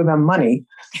still owe them money.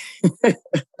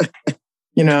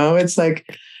 It's like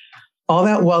all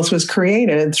that wealth was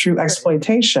created through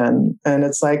exploitation. And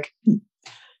it's like,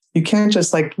 you can't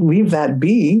just like leave that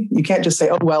be. You can't just say,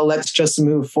 oh, well, let's just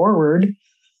move forward.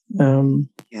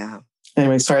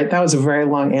 Anyway, sorry, that was a very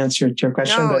long answer to your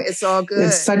question. No, but it's all good.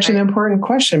 It's such an important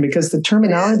question because the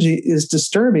terminology is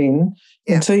disturbing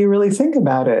until you really think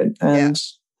about it.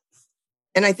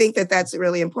 And I think that that's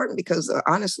really important because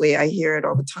honestly, I hear it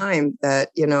all the time that,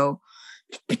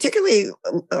 particularly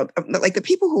like the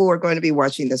people who are going to be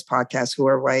watching this podcast who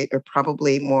are white are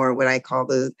probably more what I call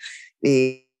the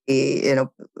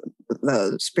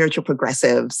spiritual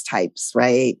progressives types,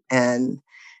 right? And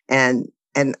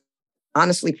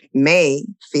honestly may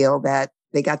feel that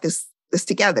they got this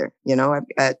together. I've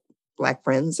got Black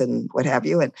friends and what have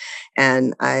you,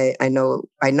 and I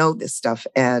know this stuff.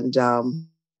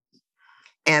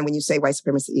 And when you say white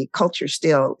supremacy culture,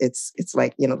 still it's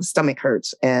like, the stomach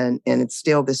hurts and it's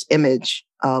still this image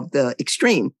of the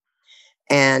extreme.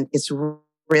 And it's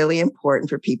really important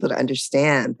for people to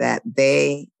understand that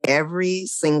every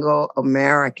single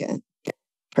American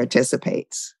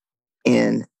participates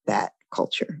in that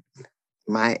culture,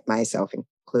 myself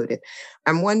included.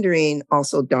 I'm wondering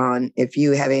also, Dawn, if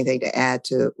you have anything to add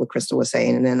to what Crystal was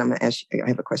saying, and then I'm going to ask you, I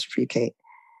have a question for you, Kate.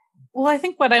 Well, I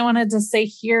think what I wanted to say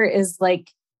here is like,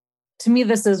 to me,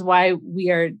 this is why we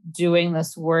are doing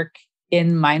this work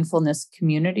in mindfulness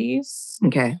communities.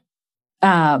 Okay.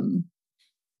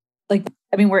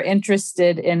 We're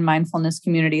interested in mindfulness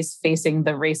communities facing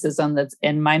the racism that's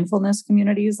in mindfulness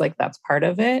communities. Like that's part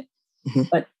of it. Mm-hmm.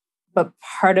 But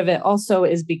part of it also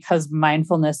is because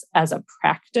mindfulness as a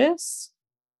practice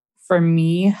for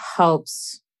me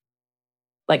helps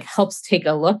take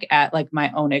a look at like my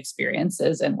own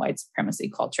experiences in white supremacy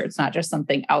culture. It's not just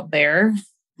something out there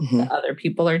that other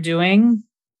people are doing.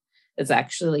 It's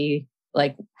actually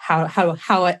like how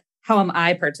am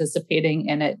I participating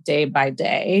in it day by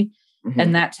day? Mm-hmm.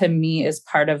 And that to me is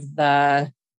part of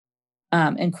the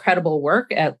incredible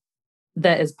work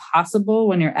that is possible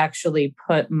when you're actually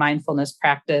put mindfulness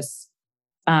practice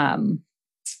and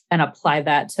apply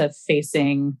that to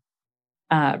facing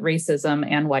racism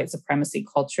and white supremacy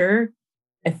culture.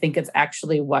 I think it's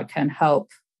actually what can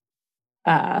help.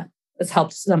 It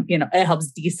helps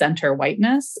decenter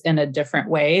whiteness in a different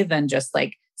way than just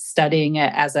like studying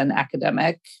it as an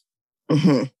academic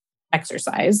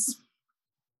exercise.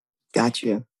 Got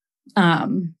you.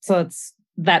 So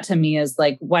that to me is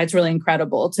like why it's really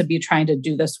incredible to be trying to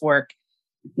do this work,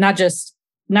 not just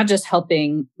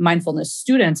helping mindfulness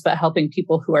students, but helping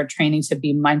people who are training to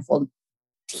be mindfulness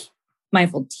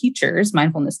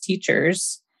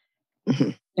teachers,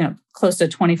 close to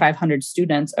 2,500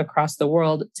 students across the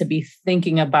world to be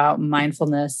thinking about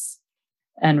mindfulness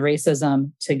and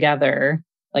racism together.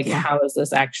 Like, how is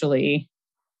this actually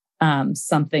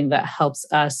something that helps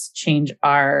us change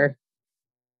our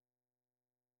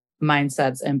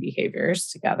mindsets and behaviors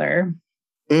together?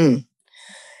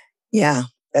 Yeah,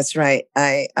 that's right.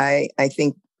 I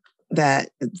think that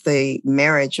the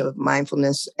marriage of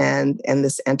mindfulness and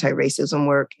this anti-racism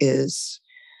work is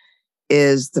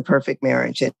the perfect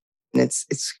marriage, and it's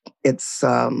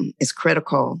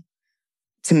critical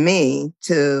to me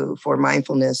for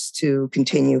mindfulness to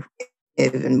continue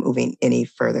even moving any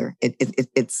further.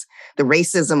 It's the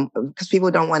racism, because people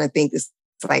don't want to think this.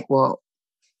 It's like, well,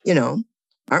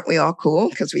 aren't we all cool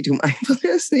because we do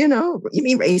mindfulness? You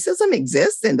mean racism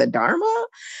exists in the Dharma?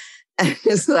 And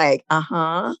it's like,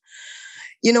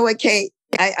 You know what, Kate?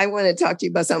 I want to talk to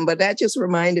you about something, but that just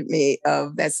reminded me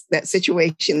of that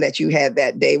situation that you had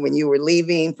that day when you were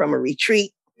leaving from a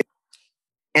retreat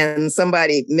and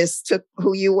somebody mistook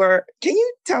who you were. Can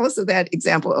you tell us of that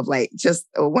example of like just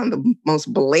one of the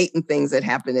most blatant things that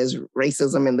happened is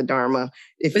racism in the Dharma,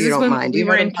 if you don't mind? We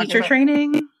were in teacher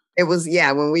training? It was,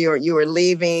 when you were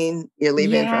leaving, you're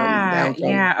leaving from down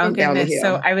the hill.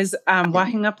 So I was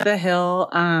walking up the hill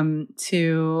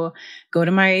to go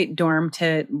to my dorm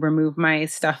to remove my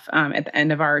stuff at the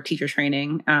end of our teacher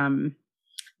training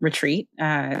retreat.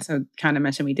 So kind of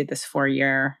mentioned we did this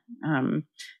 4-year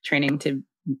training to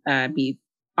be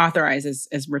authorized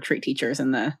as retreat teachers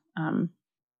in the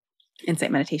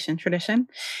insight meditation tradition.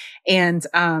 And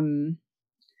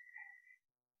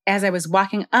as I was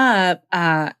walking up,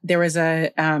 there was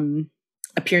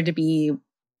appeared to be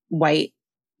white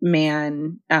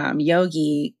man,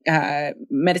 yogi,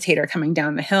 meditator coming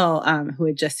down the hill, who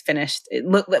had just finished,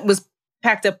 was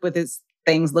packed up with his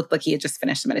things, looked like he had just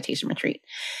finished the meditation retreat.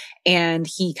 And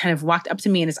he kind of walked up to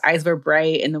me and his eyes were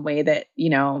bright in the way that,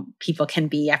 people can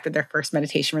be after their first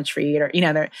meditation retreat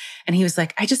and he was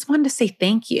like, I just wanted to say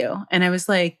thank you. And I was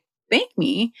like, thank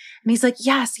me? And he's like,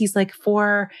 yes. He's like,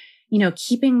 for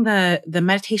keeping the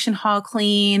meditation hall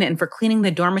clean and for cleaning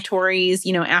the dormitories,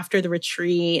 after the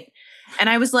retreat. And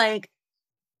I was like,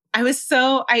 I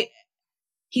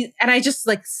just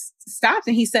like stopped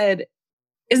and he said,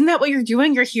 isn't that what you're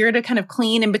doing? You're here to kind of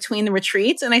clean in between the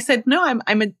retreats. And I said, no,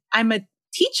 I'm a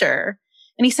teacher.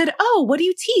 And he said, oh, what do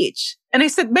you teach? And I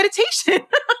said, meditation. Meditation.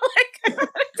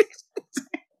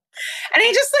 And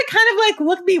he just like kind of like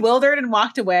looked bewildered and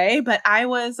walked away. But I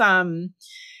was,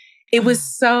 it was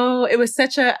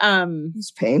such a,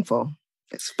 it's painful.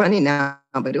 It's funny now,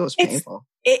 but it was painful.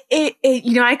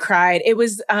 I cried. It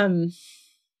was,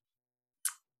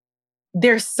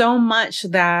 there's so much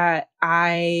that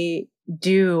I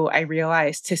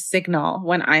realize to signal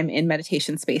when I'm in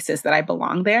meditation spaces that I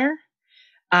belong there.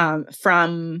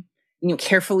 From,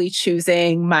 carefully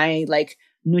choosing my like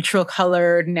neutral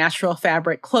colored natural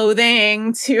fabric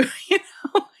clothing to,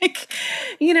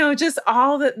 just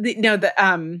all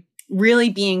the really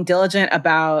being diligent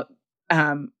about,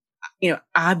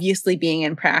 obviously being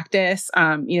in practice.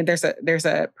 There's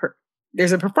a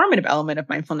performative element of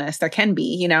mindfulness. There can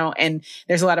be, and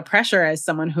there's a lot of pressure as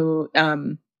someone who,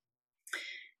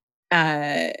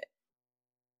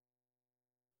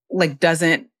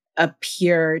 doesn't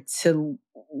appear to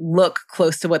look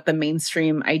close to what the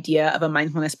mainstream idea of a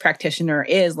mindfulness practitioner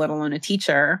is, let alone a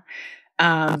teacher,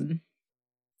 to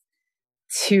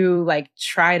like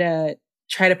try to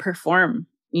perform,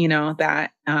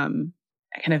 that kind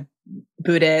of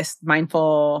Buddhist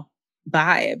mindful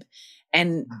vibe.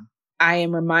 And I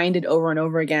am reminded over and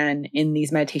over again in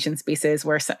these meditation spaces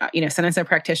where, sometimes I'm a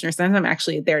practitioner, sometimes I'm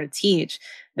actually there to teach,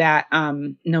 that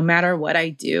no matter what I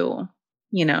do,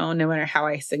 no matter how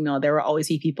I signal, there will always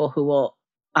be people who will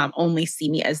only see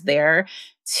me as there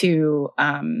to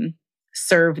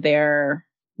serve their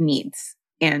needs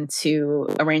and to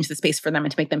arrange the space for them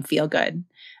and to make them feel good.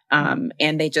 And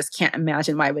they just can't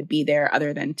imagine why I would be there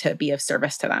other than to be of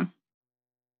service to them.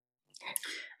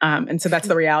 And so that's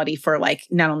the reality for like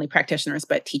not only practitioners,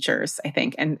 but teachers, I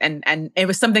think. And it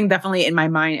was something definitely in my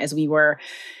mind as we were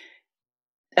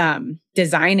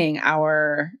designing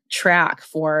our track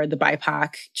for the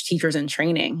BIPOC teachers in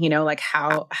training,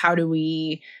 how do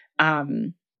we, how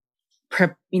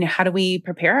do we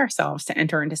prepare ourselves to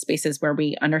enter into spaces where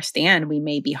we understand we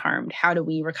may be harmed? How do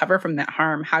we recover from that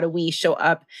harm? How do we show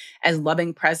up as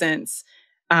loving presence,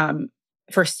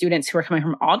 for students who are coming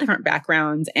from all different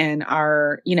backgrounds and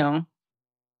are,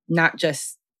 not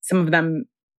just some of them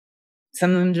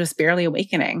just barely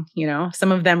awakening,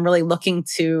 some of them really looking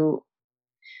to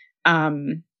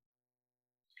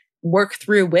work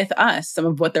through with us some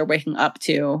of what they're waking up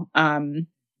to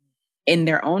in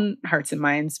their own hearts and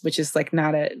minds, which is like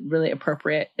not a really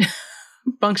appropriate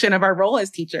function of our role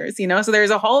as teachers, So there's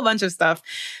a whole bunch of stuff.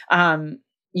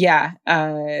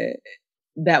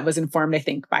 That was informed, I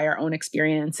think, by our own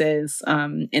experiences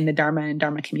in the Dharma and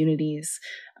Dharma communities,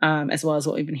 as well as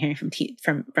what we've been hearing from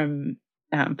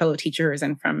fellow teachers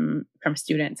and from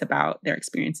students about their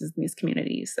experiences in these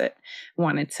communities that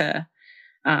wanted to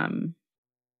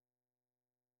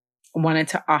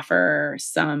offer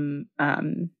some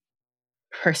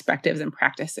perspectives and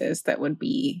practices that would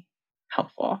be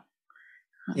helpful.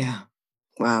 Yeah.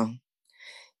 Wow.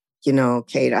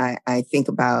 Kate, I think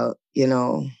about,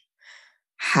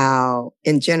 how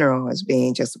in general, as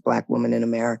being just a Black woman in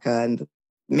America and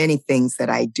many things that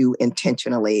I do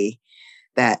intentionally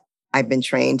that I've been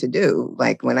trained to do.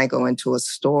 Like when I go into a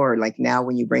store, like now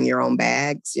when you bring your own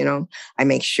bags, I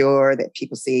make sure that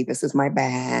people see this is my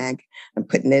bag. I'm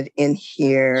putting it in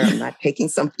here. I'm not taking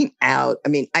something out. I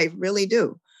mean, I really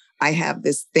do. I have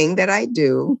this thing that I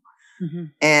do. Mm-hmm.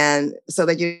 And so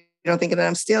that you don't think that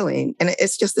I'm stealing. And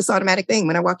it's just this automatic thing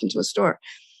when I walk into a store.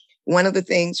 One of the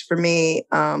things for me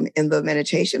in the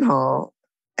meditation hall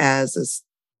as a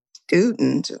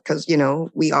student, because,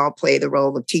 we all play the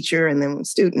role of teacher and then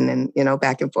student and,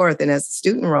 back and forth. And as a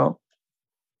student role,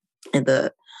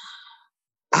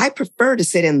 I prefer to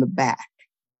sit in the back.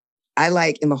 I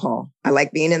like in the hall. I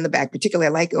like being in the back, particularly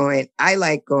I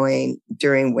like going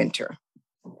during winter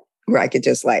where I could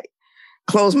just like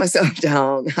close myself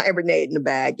down, hibernate in the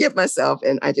bag, get myself,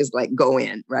 and I just like go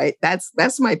in, right?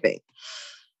 That's my thing.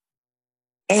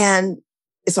 And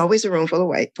it's always a room full of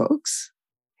white folks.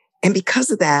 And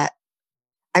because of that,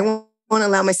 I won't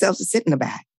allow myself to sit in the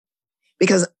back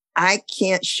because I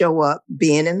can't show up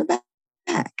being in the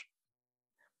back.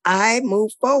 I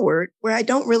move forward where I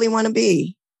don't really want to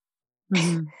be.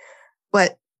 Mm-hmm.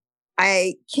 But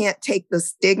I can't take the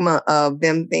stigma of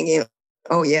them thinking,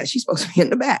 oh yeah, she's supposed to be in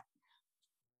the back.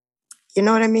 You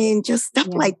know what I mean? Just stuff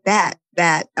like that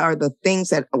are the things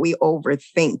that we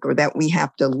overthink or that we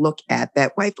have to look at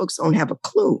that white folks don't have a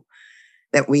clue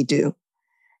that we do.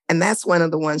 And that's one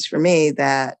of the ones for me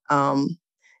that, and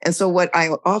so what I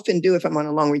often do if I'm on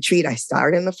a long retreat, I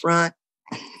start in the front,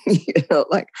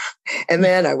 and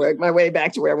then I work my way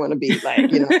back to where I want to be.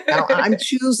 Now I'm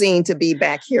choosing to be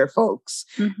back here, folks.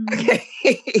 Mm-hmm.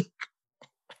 Okay.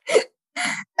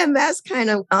 And that's kind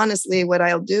of honestly what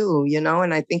I'll do,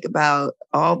 and I think about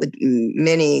all the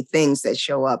many things that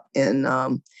show up in,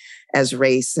 as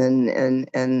race and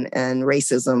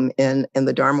racism in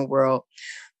the Dharma world.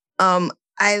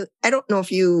 I don't know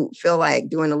if you feel like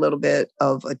doing a little bit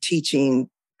of a teaching,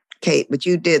 Kate, but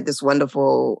you did this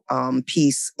wonderful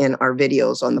piece in our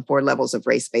videos on the 4 levels of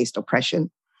race-based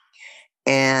oppression.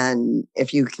 And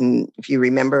if you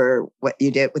remember what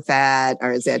you did with that,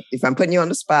 or is that, if I'm putting you on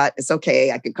the spot, it's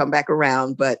okay. I could come back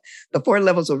around. But the 4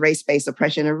 levels of race-based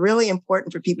oppression are really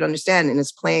important for people to understand. And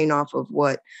it's playing off of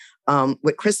what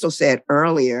Crystal said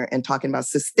earlier and talking about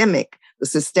the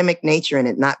systemic nature in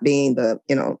it, not being the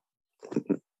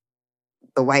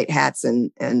white hats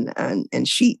and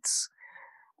sheets.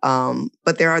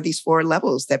 But there are these 4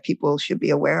 levels that people should be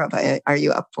aware of. Are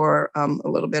you up for a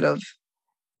little bit of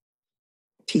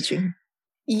teaching?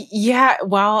 Yeah,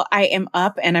 well, I am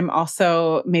up, and I'm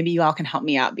also, maybe you all can help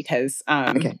me out because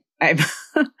I'm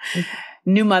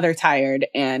new mother tired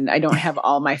and I don't have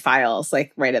all my files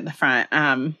like right at the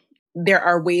front. There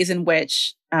are ways in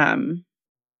which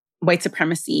white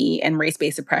supremacy and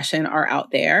race-based oppression are out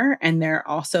there. And there are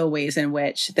also ways in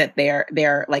which that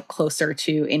they're like closer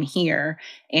to in here.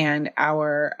 And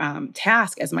our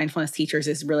task as mindfulness teachers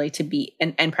is really to be,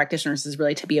 and practitioners is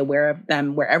really to be aware of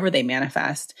them wherever they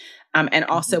manifest. And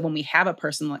also when we have a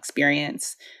personal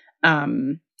experience,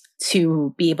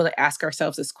 to be able to ask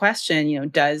ourselves this question,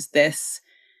 does this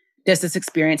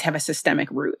experience have a systemic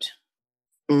root?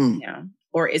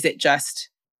 Or is it just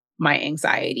my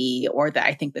anxiety, or that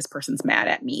I think this person's mad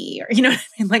at me, or, what I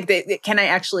mean? Like, can I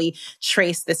actually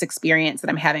trace this experience that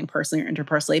I'm having personally or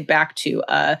interpersonally back to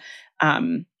a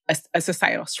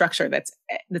societal structure that's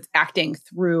acting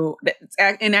through,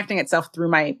 enacting itself through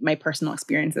my personal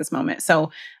experience this moment.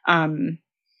 So,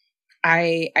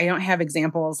 I don't have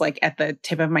examples like at the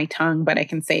tip of my tongue, but I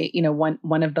can say,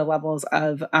 one of the levels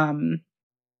of,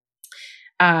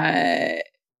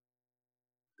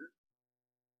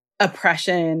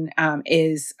 oppression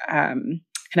is kind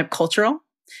of cultural.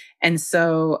 And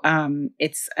so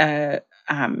it's the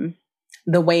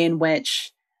way in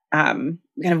which kind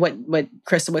of what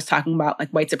Crystal was talking about,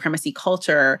 like white supremacy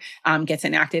culture gets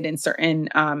enacted in certain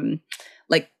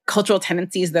like cultural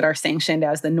tendencies that are sanctioned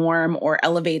as the norm or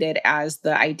elevated as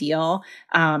the ideal.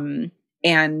 And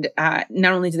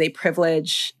not only do they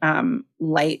privilege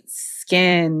light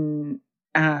skin,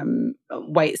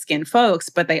 white skinned folks,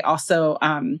 but they also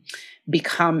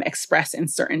become expressed in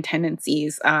certain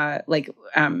tendencies.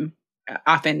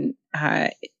 Often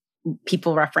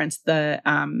people reference the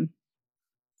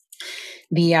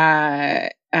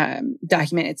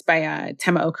document. It's by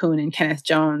Tema Okun and Kenneth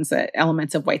Jones,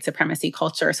 Elements of White Supremacy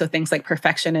Culture. So things like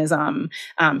perfectionism,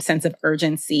 sense of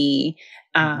urgency,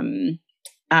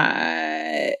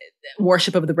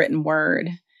 worship of the written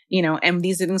word. And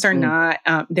these things are not,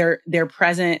 they're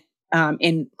present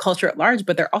in culture at large,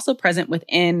 but they're also present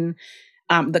within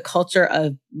the culture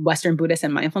of Western Buddhist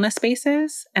and mindfulness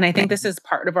spaces. And I think this is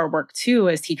part of our work too,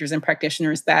 as teachers and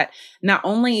practitioners, that not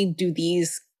only do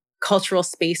these cultural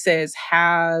spaces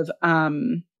have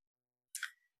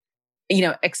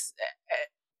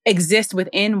exist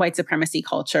within white supremacy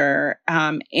culture,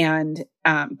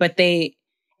 but they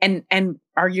and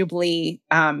arguably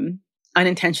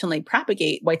unintentionally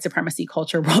propagate white supremacy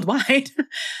culture worldwide.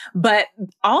 But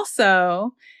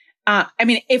also,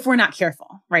 if we're not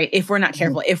careful, right? If we're not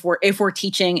careful, if we're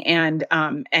teaching and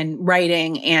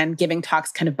writing and giving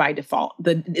talks kind of by default,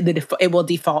 it will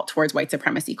default towards white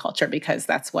supremacy culture because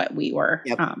that's what we were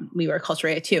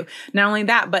acculturated to. Not only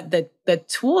that, but the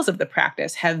tools of the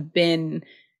practice have been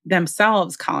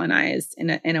themselves colonized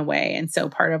in a way. And so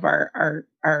part of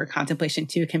our contemplation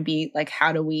too can be like,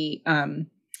 how do we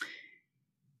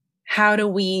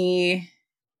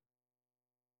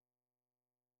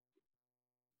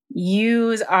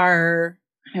use our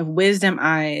kind of wisdom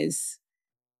eyes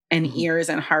and ears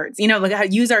and hearts,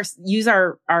 use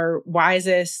our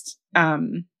wisest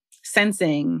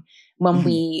sensing when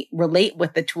we relate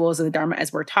with the tools of the Dharma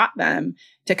as we're taught them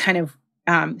to kind of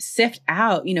sift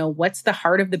out, what's the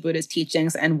heart of the Buddha's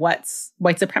teachings and what's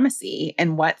white supremacy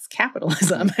and what's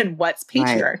capitalism and what's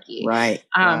patriarchy. Right.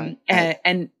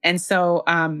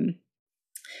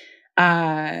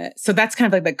 So that's kind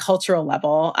of like the cultural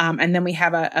level. And then we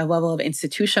have a level of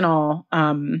institutional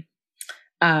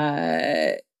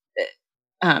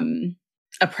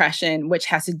oppression, which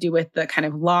has to do with the kind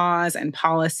of laws and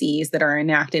policies that are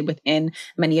enacted within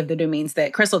many of the domains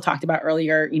that Crystal talked about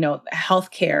earlier,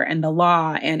 healthcare and the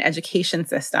law and education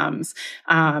systems,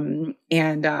 and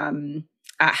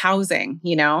housing,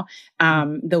 the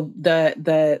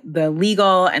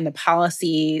legal and the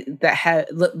policy that have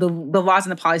the laws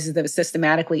and the policies that have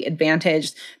systematically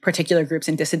advantaged particular groups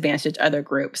and disadvantaged other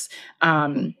groups.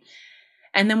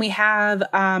 And then we have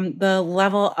the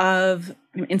level of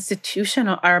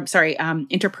interpersonal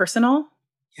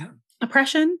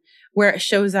oppression, where it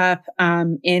shows up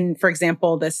in, for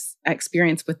example, this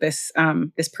experience with this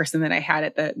person that I had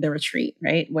at the retreat,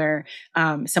 right? Where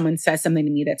someone says something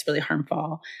to me that's really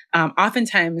harmful.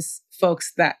 Oftentimes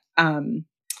folks that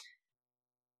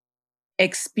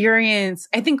experience,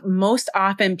 I think most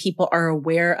often people are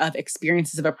aware of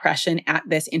experiences of oppression at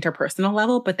this interpersonal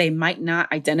level, but they might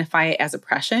not identify it as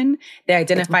oppression. They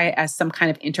identify it as some kind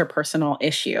of interpersonal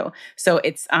issue. So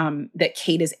it's that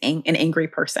Kate is an angry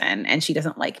person and she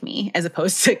doesn't like me, as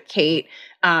opposed to Kate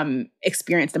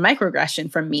experienced a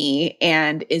microaggression from me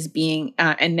and is being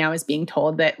and now is being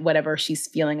told that whatever she's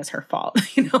feeling is her fault.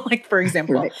 Like for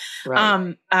example,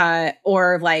 right.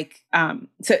 Or like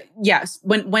so yes,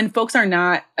 when folks are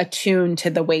not attuned to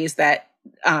the ways that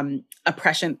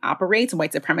oppression operates and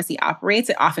white supremacy operates,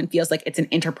 it often feels like it's an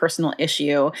interpersonal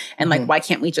issue. And like, why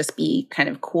can't we just be kind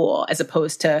of cool, as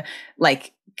opposed to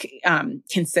like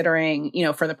considering,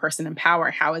 for the person in power,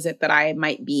 how is it that I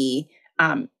might be,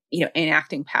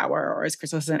 enacting power, or as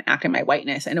Crystal says, enacting my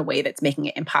whiteness in a way that's making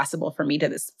it impossible for me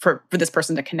for this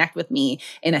person to connect with me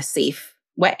in a safe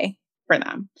way for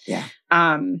them. Yeah.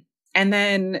 And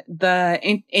then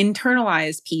the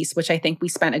internalized piece, which I think we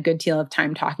spent a good deal of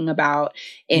time talking about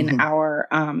in our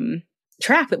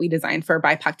track that we designed for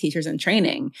BIPOC teachers in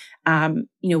training.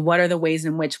 What are the ways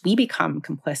in which we become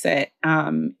complicit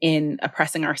in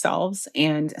oppressing ourselves,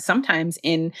 and sometimes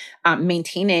in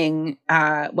maintaining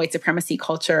white supremacy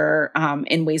culture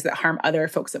in ways that harm other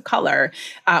folks of color.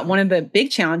 One of the big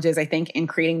challenges, I think, in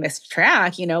creating this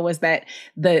track, was that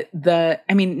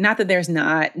not that there's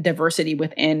not diversity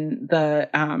within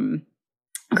the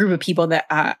group of people that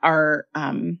are,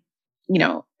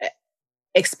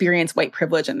 experience white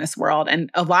privilege in this world.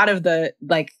 And a lot of the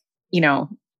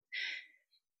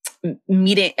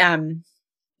meeting,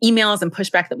 emails and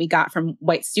pushback that we got from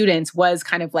white students was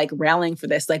kind of like rallying for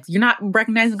this. Like, you're not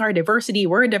recognizing our diversity.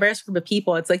 We're a diverse group of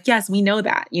people. It's like, yes, we know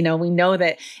that, we know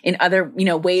that in other,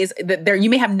 ways that you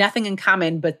may have nothing in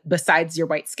common, but besides your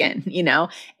white skin,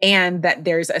 and that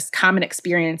there's a common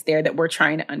experience there that we're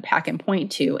trying to unpack and point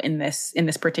to in this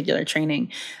particular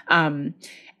training.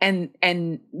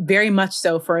 And very much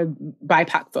so for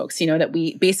BIPOC folks, that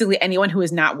we basically, anyone who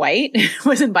is not white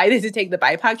was invited to take the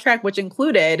BIPOC track, which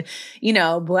included,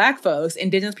 Black folks,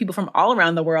 Indigenous people from all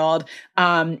around the world,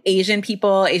 Asian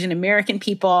people, Asian American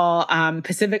people,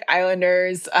 Pacific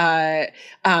Islanders,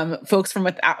 folks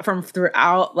from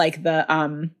throughout like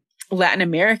the Latin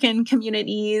American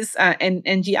communities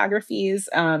and geographies,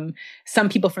 some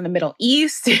people from the Middle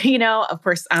East, of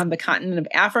course, the continent of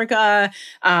Africa.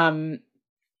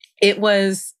 It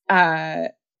was,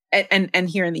 and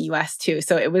here in the US too.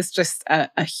 So it was just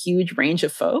a huge range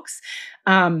of folks.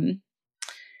 And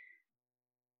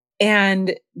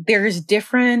there's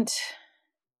different,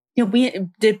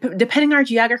 depending on our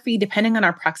geography, depending on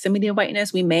our proximity to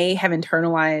whiteness, we may have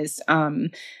internalized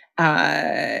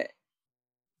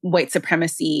white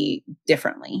supremacy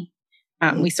differently.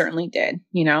 We certainly did,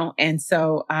 and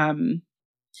so I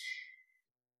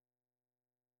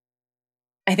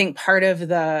think part of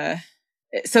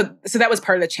so that was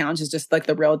part of the challenge, is just like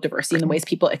the real diversity in the ways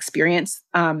people experience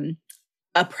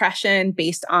oppression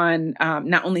based on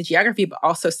not only geography, but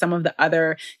also some of the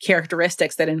other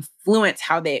characteristics that influence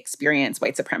how they experience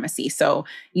white supremacy. So,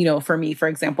 for me, for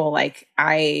example, like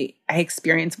I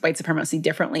experience white supremacy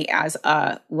differently as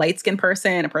a light-skinned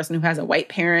person, a person who has a white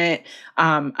parent,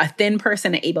 a thin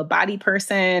person, an able-bodied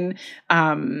person,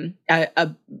 in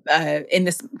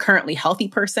this currently healthy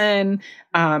person,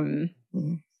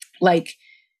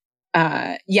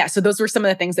 so those were some of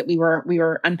the things that we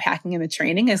were unpacking in the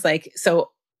training, is like,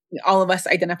 so all of us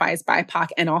identify as BIPOC,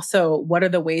 and also what are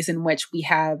the ways in which we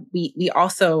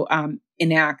also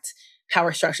enact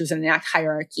power structures and enact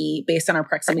hierarchy based on our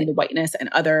proximity to whiteness and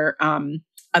other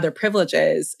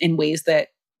privileges in ways that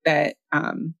we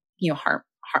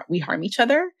harm each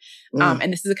other.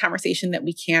 And this is a conversation that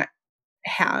we can't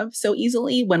have so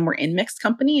easily when we're in mixed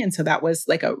company. And so that was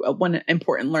like a one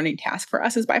important learning task for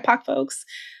us as BIPOC folks.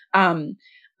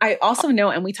 I also know,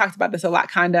 and we talked about this a lot,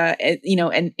 Khanda,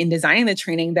 and in designing the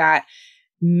training, that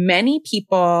many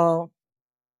people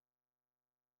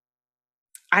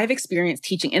I've experienced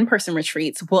teaching in-person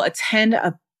retreats will attend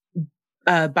a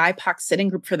BIPOC sitting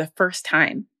group for the first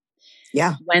time.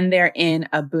 Yeah. When they're in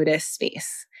a Buddhist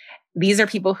space. These are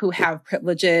people who have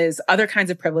privileges, other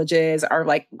kinds of privileges, are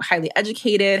like highly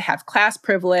educated, have class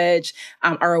privilege,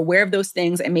 are aware of those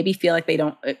things, and maybe feel like they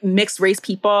don't, mixed race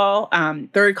people,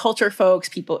 third culture folks,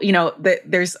 people,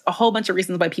 there's a whole bunch of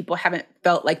reasons why people haven't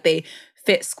felt like they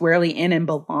fit squarely in and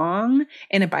belong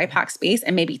in a BIPOC space,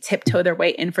 and maybe tiptoe their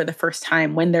way in for the first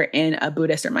time when they're in a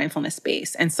Buddhist or mindfulness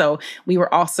space. And so we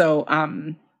were also,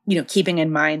 keeping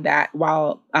in mind that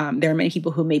while there are many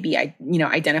people who may be,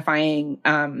 identifying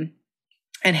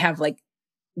and have like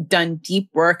done deep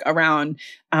work around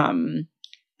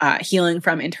healing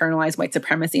from internalized white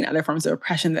supremacy and other forms of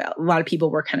oppression, that a lot of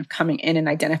people were kind of coming in and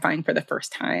identifying for the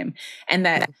first time. And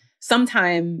that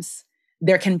sometimes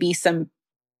there can be so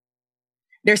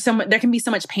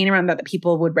much pain around that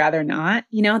people would rather not,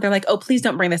 they're like, oh, please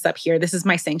don't bring this up here. This is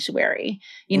my sanctuary.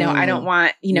 I don't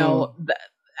want,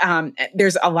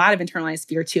 there's a lot of internalized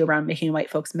fear too around making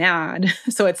white folks mad.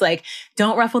 So it's like,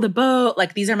 don't ruffle the boat.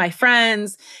 Like, these are my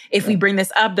friends. If we bring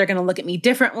this up, they're going to look at me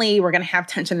differently. We're going to have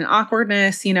tension and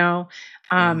awkwardness,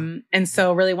 And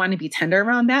so really want to be tender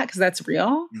around that, because that's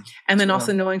real. And then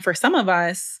also knowing for some of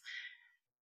us,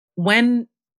 when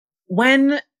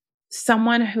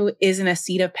someone who is in a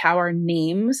seat of power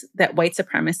names that white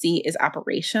supremacy is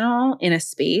operational in a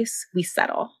space, we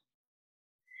settle.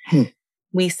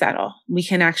 We settle. We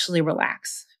can actually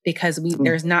relax, because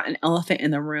there's not an elephant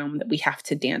in the room that we have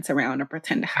to dance around or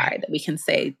pretend to hide, that we can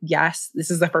say, yes,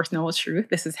 this is the first noble truth.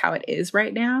 This is how it is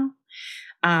right now.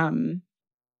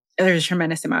 There's a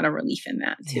tremendous amount of relief in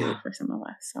that too for some of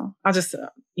us. So I'll just,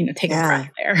 take a breath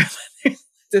there.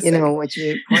 What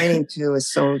you're pointing to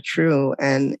is so true.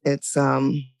 And it's,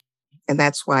 and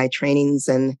that's why trainings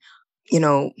and,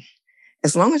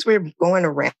 as long as we're going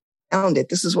around it,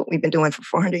 this is what we've been doing for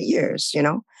 400 years,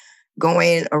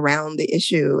 going around the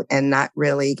issue and not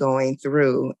really going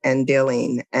through and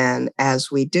dealing. And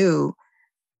as we do,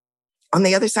 on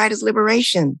the other side is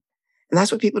liberation. And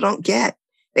that's what people don't get.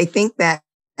 They think that,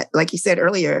 like you said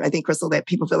earlier, I think, Crystal, that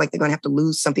people feel like they're going to have to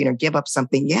lose something or give up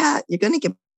something. Yeah, you're going to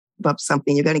give up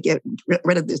something. You're going to get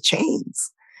rid of the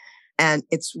chains. And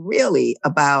it's really,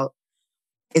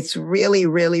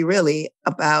 really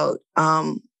about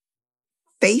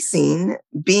facing,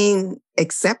 being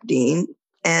accepting,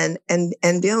 and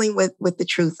dealing with the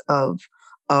truth of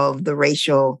the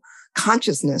racial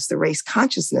consciousness, the race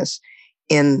consciousness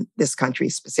in this country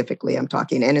specifically. I'm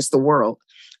talking, and it's the world.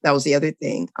 That was the other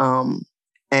thing.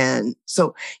 And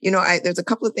so, there's a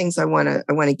couple of things I want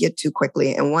to get to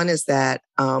quickly, and one is that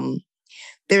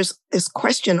there's this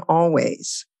question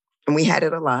always, and we had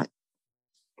it a lot,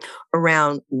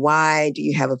 around why do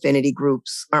you have affinity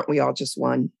groups? Aren't we all just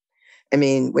one? I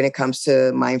mean, when it comes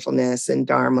to mindfulness and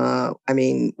Dharma, I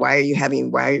mean, why are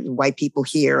white people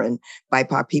here and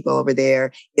BIPOC people over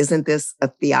there? Isn't this a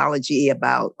theology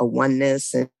about a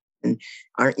oneness? And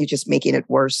aren't you just making it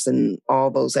worse and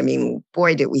all those? I mean,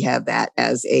 boy, did we have that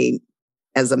as a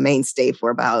mainstay for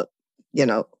about,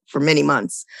 for many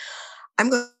months. I'm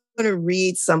going to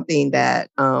read something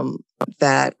that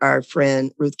our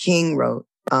friend Ruth King wrote,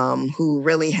 who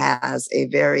really has a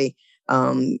very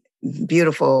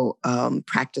beautiful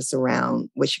practice around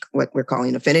what we're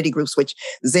calling affinity groups, which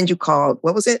Zenju called,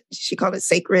 what was it? She called it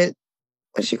sacred.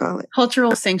 What did she call it?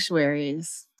 Cultural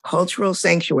sanctuaries. Cultural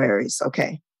sanctuaries.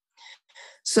 Okay.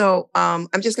 So I'm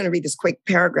just going to read this quick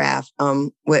paragraph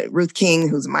with Ruth King,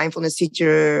 who's a mindfulness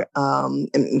teacher, an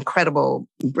incredible,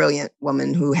 brilliant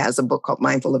woman who has a book called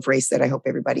Mindful of Race that I hope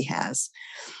everybody has.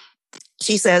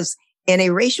 She says, in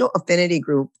a racial affinity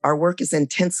group, our work is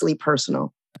intensely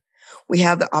personal. We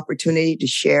have the opportunity to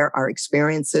share our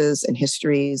experiences and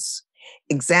histories,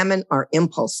 examine our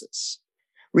impulses,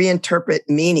 reinterpret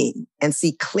meaning, and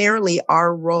see clearly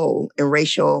our role in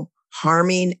racial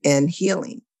harming and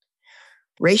healing.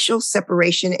 Racial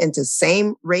separation into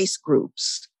same race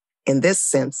groups, in this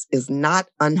sense, is not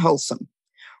unwholesome.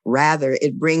 Rather,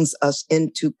 it brings us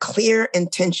into clear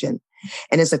intention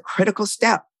and is a critical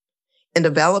step in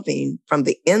developing from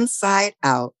the inside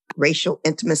out racial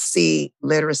intimacy,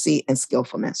 literacy, and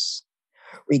skillfulness.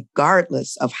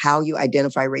 Regardless of how you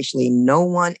identify racially, no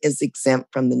one is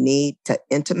exempt from the need to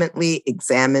intimately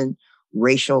examine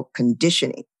racial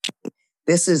conditioning.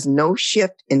 This is no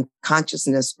shift in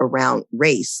consciousness around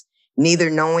race, neither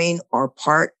knowing or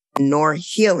part nor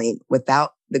healing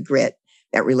without the grit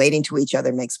that relating to each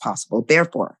other makes possible.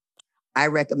 Therefore, I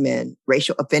recommend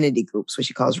racial affinity groups, which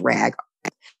she calls RAG,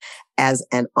 as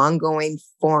an ongoing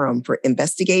forum for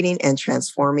investigating and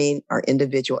transforming our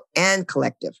individual and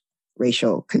collective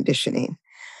racial conditioning.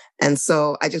 And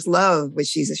so I just love what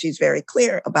she's very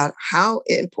clear about how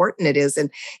important it is.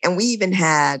 And we even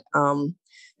had,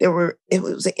 it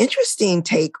was an interesting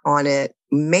take on it.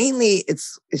 Mainly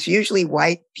it's usually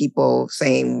white people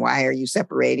saying, why are you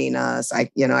separating us?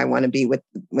 I want to be with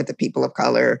the people of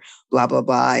color, blah, blah,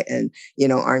 blah. And,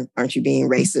 aren't you being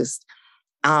racist?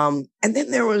 And then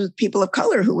there was people of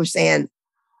color who were saying,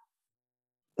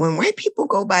 when white people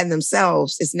go by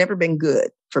themselves, it's never been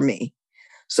good for me.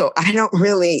 So I don't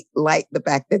really like the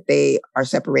fact that they are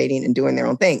separating and doing their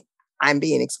own thing. I'm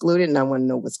being excluded and I want to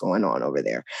know what's going on over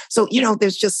there. So,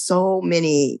 there's just so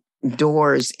many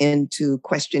doors into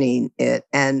questioning it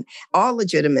and all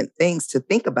legitimate things to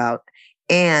think about.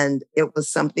 And it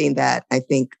was something that I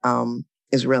think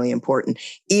is really important,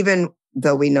 even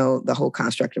though we know the whole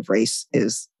construct of race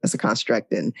is as a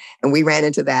construct. And we ran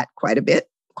into that quite a bit.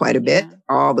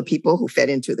 All the people who fed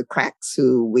into the cracks,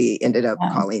 who we ended up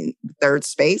calling third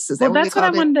space. Is that what that's what I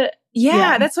wanted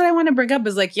to, that's what I want to bring up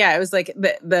is like, it was like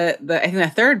the I think the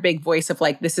third big voice of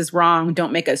like, this is wrong,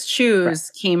 don't make us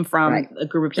choose, came from a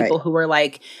group of people who were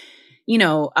like,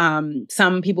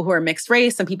 some people who are mixed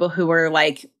race, some people who were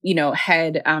like,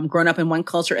 had grown up in one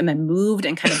culture and then moved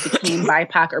and kind of became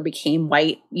BIPOC or became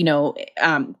white,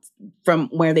 from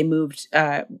where they moved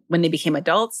when they became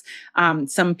adults.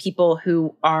 Some people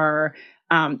who are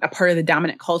a part of the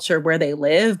dominant culture where they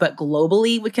live, but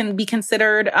globally can be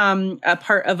considered a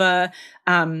part of a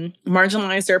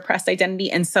marginalized or oppressed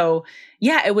identity. And so,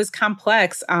 it was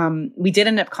complex. We did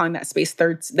end up calling that space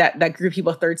that group of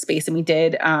people third space, and we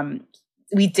did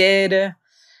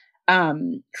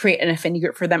create an affinity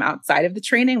group for them outside of the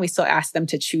training. We still asked them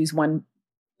to choose one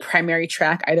primary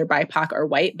track, either BIPOC or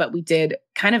white, but we did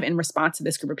kind of in response to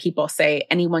this group of people say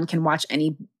anyone can watch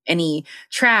any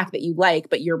track that you like,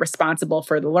 but you're responsible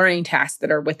for the learning tasks that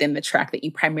are within the track that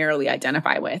you primarily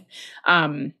identify with.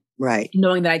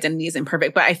 Knowing that identity is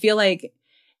imperfect. But I feel like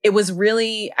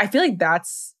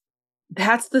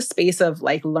that's the space of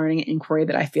like learning and inquiry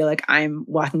that I feel like I'm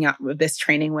walking out with this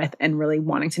training with and really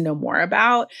wanting to know more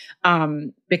about.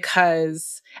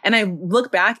 Because I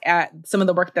look back at some of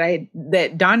the work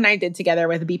that Dawn and I did together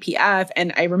with BPF.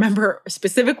 And I remember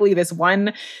specifically this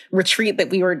one retreat that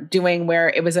we were doing where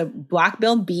it was a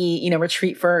Black-billed bee,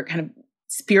 retreat for kind of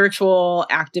spiritual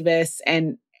activists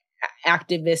and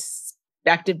active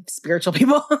spiritual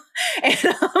people.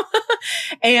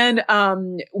 And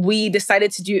we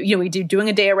decided to do, doing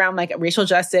a day around like racial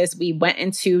justice. We went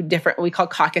into different, what we call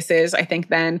caucuses, I think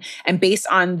then. And based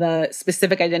on the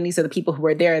specific identities of the people who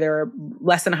were there were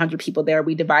less than 100 people there.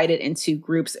 We divided into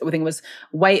groups. I think it was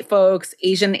white folks,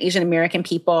 Asian American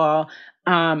people,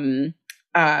 Black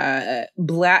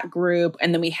group.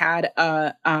 And then we had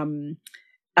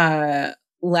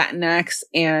Latinx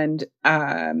and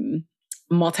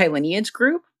multi-lineage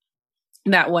group.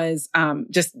 That was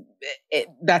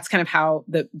that's kind of how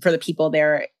for the people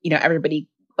there, everybody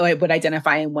would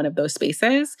identify in one of those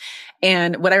spaces.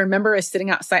 And what I remember is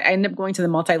sitting outside, I ended up going to the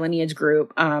multi-lineage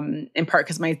group, in part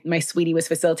because my sweetie was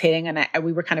facilitating and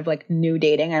we were kind of like new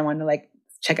dating. I wanted to like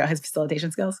check out his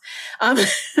facilitation skills,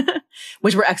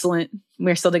 which were excellent.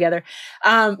 We're still together.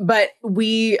 But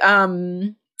we,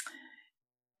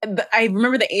 I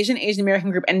remember the Asian American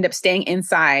group ended up staying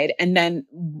inside, and then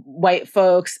white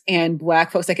folks and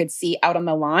Black folks I could see out on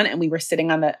the lawn, and we were sitting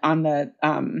on the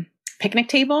picnic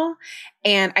table.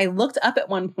 And I looked up at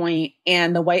one point,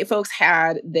 and the white folks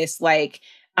had this like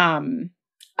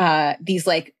these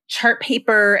like chart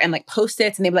paper and like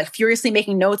Post-its, and they were like furiously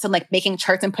making notes and like making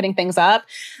charts and putting things up.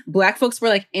 Black folks were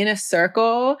like in a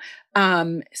circle,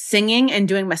 singing and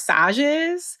doing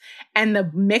massages. And the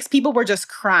mixed people were just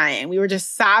crying. We were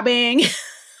just sobbing.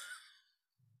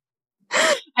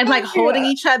 And like holding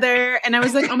each other. And I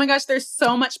was like, oh my gosh, there's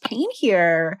so much pain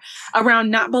here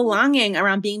around not belonging,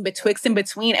 around being betwixt and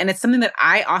between. And it's something that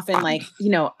I often like,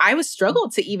 I was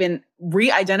struggled to even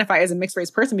re-identify as a mixed race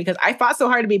person because I fought so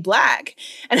hard to be Black.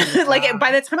 And like,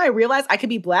 by the time I realized I could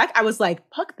be Black, I was like,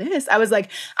 fuck this. I was like,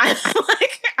 I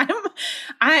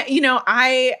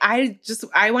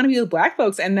want to be with Black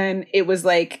folks. And then it was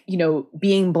like,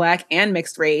 being Black and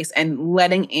mixed race and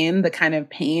letting in the kind of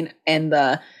pain and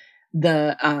the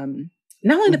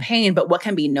not only the pain, but what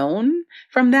can be known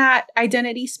from that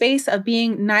identity space of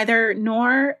being neither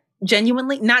nor,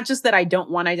 genuinely. Not just that I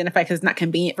don't want to identify because it's not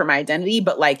convenient for my identity,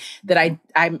 but like that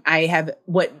I have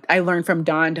what I learned from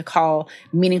Dawn to call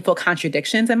meaningful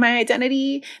contradictions in my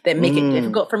identity that make it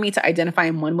difficult for me to identify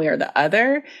in one way or the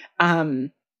other.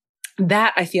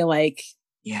 That I feel like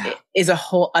is a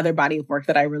whole other body of work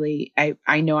that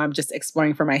I know I'm just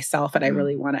exploring for myself, and I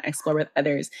really want to explore with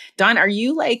others. Dawn, are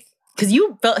you like, because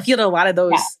you fielded a lot of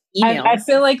those emails. I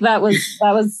feel like that was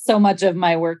so much of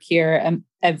my work here. And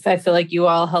I feel like you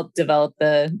all helped develop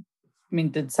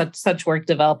did such work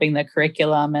developing the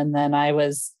curriculum. And then I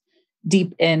was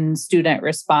deep in student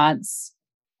response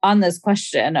on this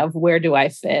question of where do I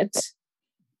fit?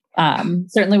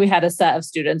 Certainly we had a set of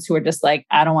students who were just like,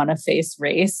 I don't want to face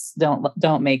race.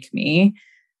 Don't make me.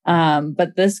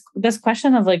 But this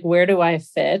question of like, where do I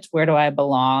fit? Where do I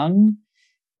belong?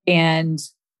 And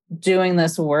doing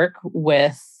this work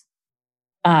with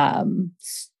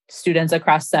students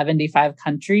across 75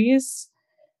 countries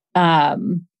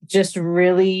just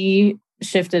really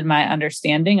shifted my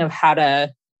understanding of how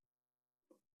to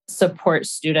support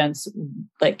students.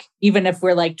 Like, even if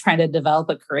we're like trying to develop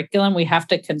a curriculum, we have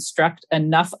to construct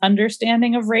enough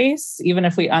understanding of race. Even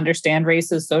if we understand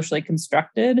race is socially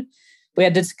constructed, we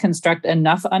had to construct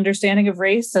enough understanding of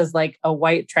race as like a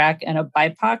white track and a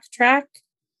BIPOC track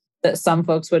that some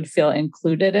folks would feel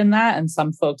included in that. And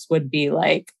some folks would be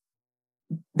like,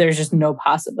 there's just no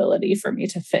possibility for me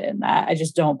to fit in that. I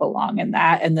just don't belong in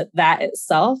that. And that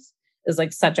itself is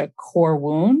like such a core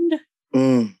wound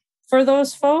for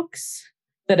those folks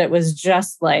that it was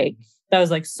just like, that was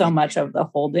like so much of the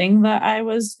holding that I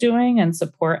was doing and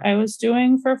support I was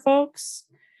doing for folks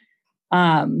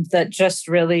that just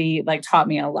really like taught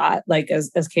me a lot. Like,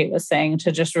 as Kate was saying,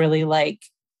 to just really like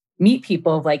meet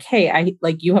people of like, hey, I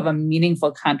like, you have a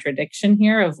meaningful contradiction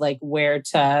here of like where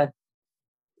to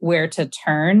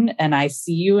turn. And I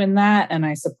see you in that. And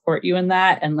I support you in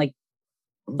that. And like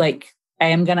I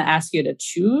am going to ask you to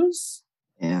choose.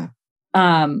 Yeah.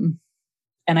 And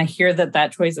I hear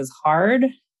that choice is hard.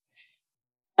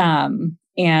 And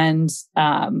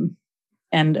I'm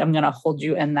going to hold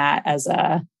you in that as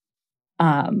a,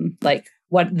 like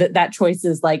what that choice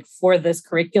is like for this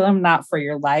curriculum, not for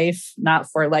your life,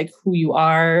 not for like who you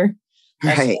are.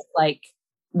 That's right. just, like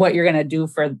what you're going to do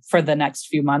for the next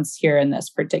few months here in this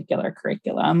particular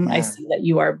curriculum. Yeah. I see that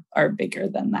you are bigger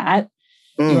than that.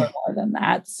 You are more than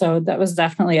that. So that was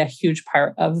definitely a huge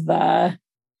part of the,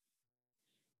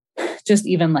 just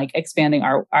even like expanding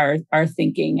our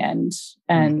thinking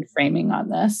and framing on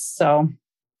this. So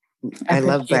I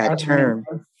love that term,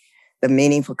 the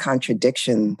meaningful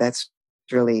contradiction. That's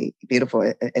really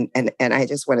beautiful. And I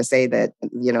just want to say that,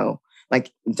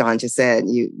 like Dawn just said,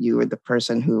 you were the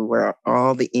person where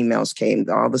all the emails came,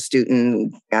 all the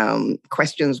student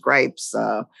questions, gripes,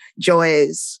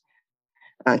 joys,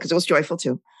 because it was joyful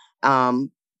too.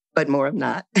 But more of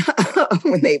not.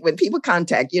 when people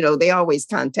contact, they always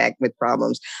contact with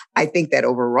problems. I think that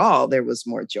overall there was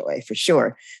more joy for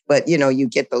sure. But you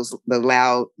get the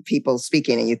loud people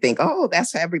speaking and you think, oh,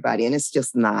 that's everybody. And it's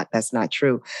just not, that's not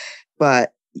true.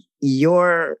 But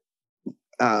your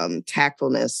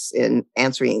tactfulness in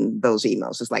answering those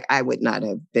emails is like, I would not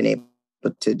have been able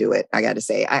to do it. I got to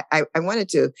say, I wanted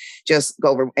to just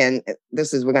go over, and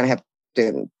we're going to have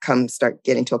to start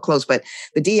getting to a close, but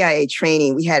the DIA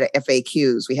training, we had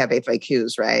FAQs. We have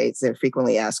FAQs, right? They're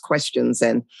frequently asked questions.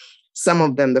 And some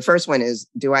of them, the first one is,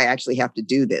 do I actually have to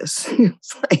do this?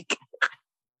 It's like,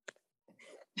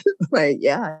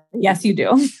 yeah. Yes, you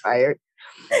do. Tired.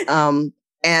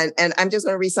 And I'm just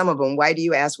going to read some of them. Why do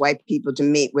you ask white people to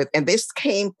meet with, and this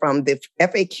came from the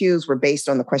FAQs were based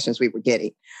on the questions we were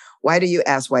getting. Why do you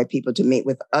ask white people to meet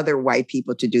with other white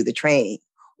people to do the training?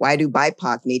 Why do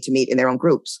BIPOC need to meet in their own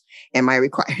groups? Am I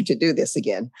required to do this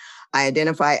again? I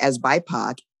identify as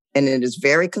BIPOC, and it is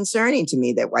very concerning to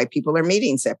me that white people are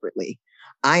meeting separately.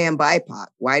 I am BIPOC.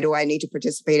 Why do I need to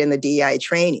participate in the DEI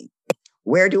training?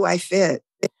 Where do I fit?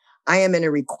 I am in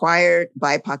a required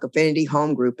BIPOC affinity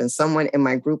home group and someone in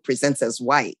my group presents as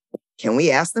white. Can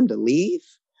we ask them to leave?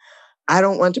 I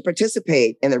don't want to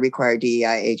participate in the required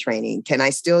DEIA training. Can I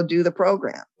still do the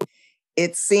program?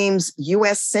 It seems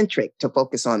US-centric to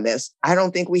focus on this. I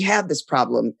don't think we have this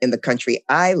problem in the country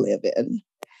I live in.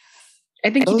 I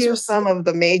think those are some of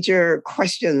the major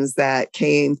questions that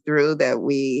came through that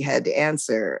we had to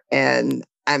answer. And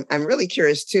I'm really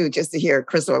curious too, just to hear,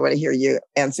 Crystal, I want to hear your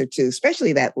answer too,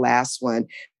 especially that last one,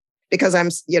 because I'm,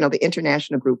 the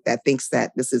international group that thinks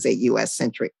that this is a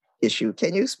US-centric issue.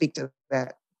 Can you speak to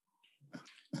that?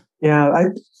 Yeah,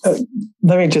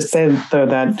 let me just say though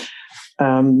that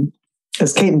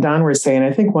as Kate and Don were saying,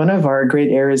 I think one of our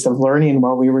great areas of learning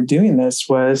while we were doing this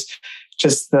was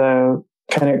just the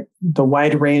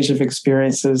wide range of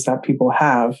experiences that people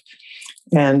have.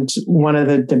 And one of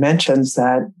the dimensions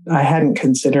that I hadn't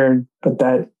considered, but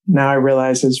that now I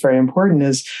realize is very important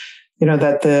is,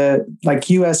 that the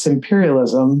US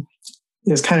imperialism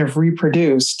is kind of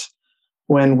reproduced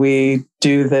when we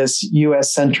do this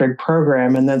US-centric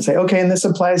program and then say, okay, and this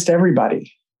applies to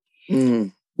everybody.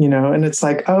 And it's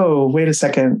like, oh, wait a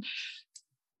second.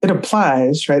 It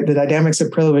applies, right? The dynamics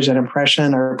of privilege and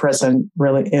oppression are present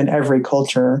really in every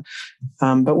culture.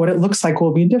 But what it looks like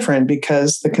will be different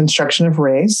because the construction of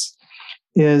race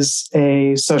is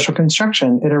a social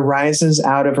construction. It arises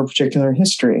out of a particular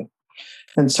history.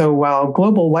 And so while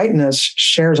global whiteness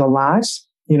shares a lot,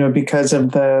 because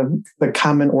of the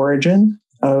common origin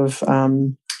of,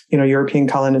 European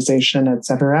colonization, et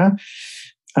cetera,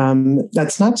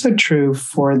 that's not so true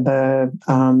for the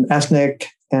ethnic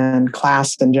and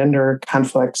class and gender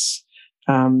conflicts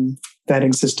that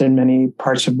exist in many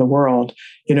parts of the world,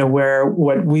 where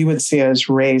what we would see as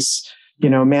race,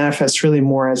 manifests really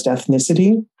more as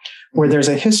ethnicity, where there's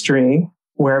a history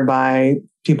whereby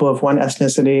people of one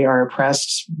ethnicity are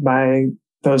oppressed by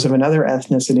those of another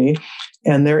ethnicity.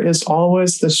 And there is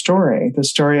always the story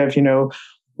of,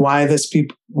 why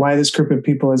this group of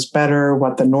people is better,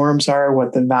 what the norms are,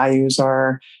 what the values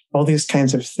are, all these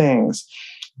kinds of things.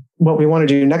 What we want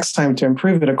to do next time to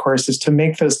improve it, of course, is to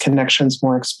make those connections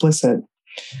more explicit.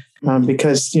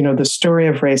 Because, the story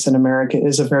of race in America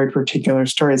is a very particular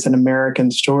story. It's an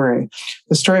American story.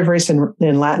 The story of race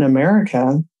in Latin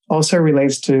America also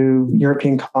relates to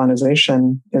European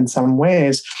colonization in some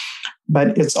ways,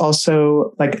 but it's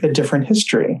also like a different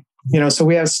history. So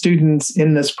we have students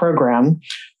in this program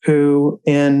who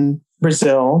in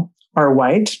Brazil are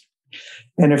white.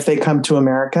 And if they come to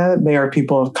America, they are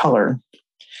people of color.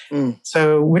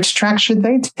 So which track should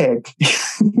they take?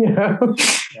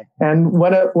 And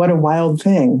what a wild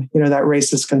thing, that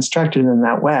race is constructed in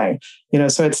that way.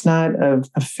 So it's not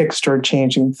a fixed or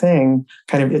changing thing.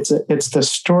 It's the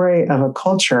story of a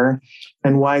culture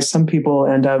and why some people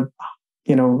end up,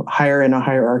 higher in a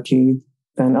hierarchy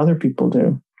than other people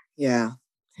do. Yeah.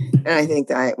 And I think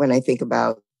that when I think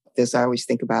about this, I always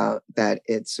think about that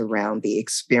it's around the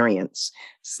experience.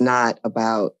 It's not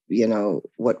about,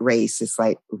 what race. It's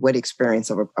like what experience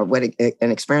of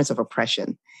an experience of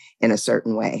oppression in a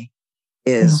certain way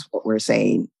is what we're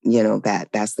saying,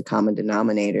 that's the common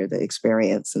denominator, the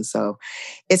experience. And so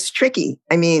it's tricky.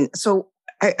 I mean, so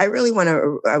I really want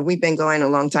to, we've been going a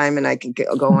long time and I can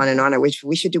go on and on. I wish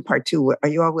we should do part 2. Are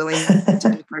you all willing to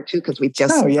do part 2? Because we've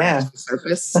just scratched the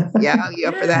surface. Yeah, you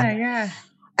up for that? Yeah.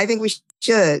 I think we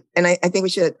should. And I think we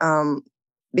should,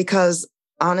 because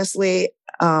honestly,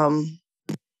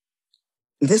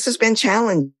 this has been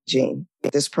challenging,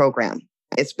 this program.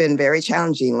 It's been very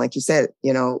challenging. Like you said,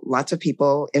 lots of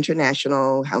people,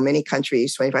 international, how many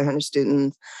countries, 2,500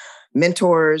 students,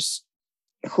 mentors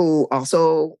who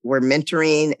also were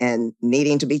mentoring and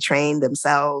needing to be trained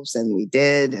themselves. And we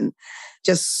did. And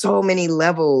just so many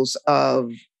levels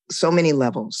of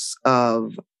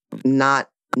not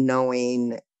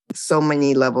knowing, so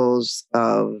many levels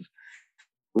of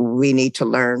we need to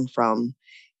learn from,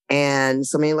 and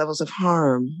so many levels of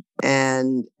harm.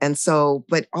 And so,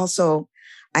 but also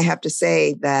I have to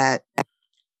say that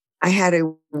I had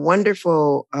a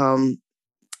wonderful kind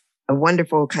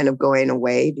of going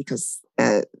away because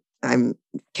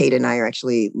Kate and I are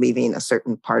actually leaving a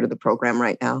certain part of the program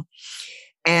right now.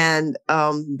 And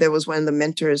there was one of the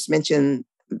mentors mentioned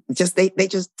they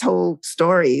just told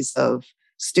stories of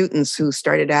students who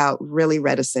started out really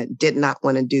reticent, did not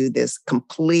want to do this,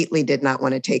 completely did not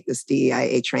want to take this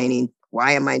DEIA training.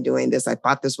 Why am I doing this? I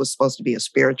thought this was supposed to be a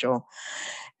spiritual,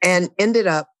 and ended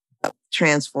up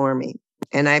transforming.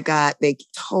 And they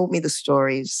told me the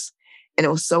stories, and it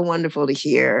was so wonderful to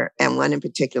hear. And one in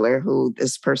particular,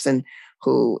 this person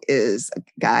who is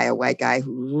a white guy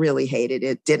who really hated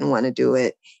it, didn't want to do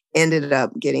it, ended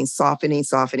up getting softening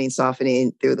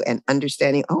through and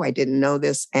understanding, oh, I didn't know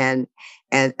this. And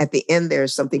at the end,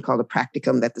 there's something called a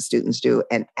practicum that the students do.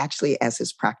 And actually, as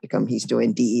his practicum, he's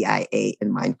doing DEIA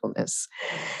in mindfulness.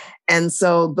 And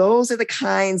so those are the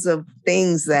kinds of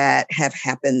things that have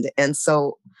happened. And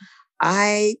so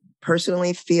I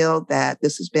personally feel that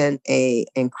this has been an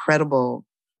incredible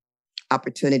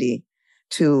opportunity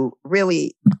to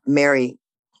really marry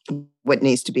what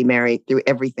needs to be married through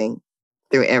everything.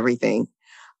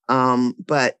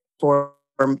 But for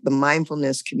the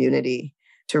mindfulness community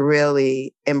to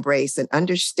really embrace and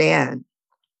understand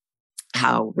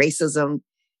how racism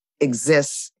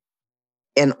exists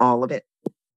in all of it,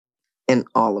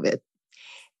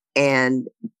 and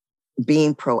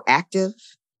being proactive,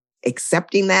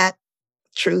 accepting that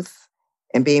truth,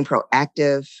 and being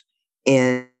proactive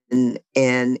in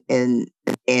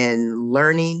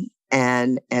learning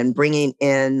and bringing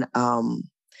in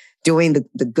doing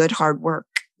the good hard work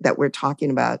that we're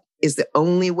talking about is the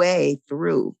only way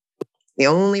through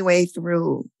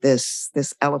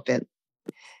this elephant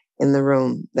in the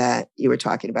room that you were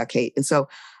talking about, Kate. And so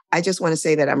I just want to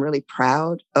say that I'm really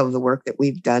proud of the work that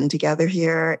we've done together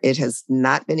here. It has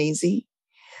not been easy.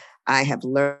 I have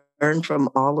learned from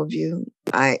all of you.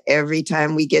 Every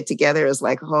time we get together, it's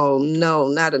like, oh no,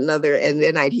 not another. And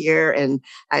then I'd hear and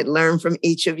I'd learn from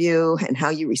each of you and how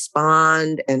you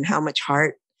respond and how much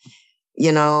heart,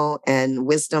 and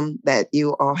wisdom that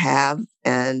you all have.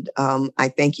 And I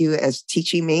thank you as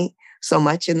teaching me so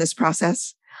much in this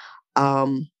process.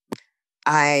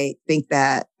 I think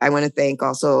that I want to thank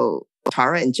also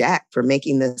Tara and Jack for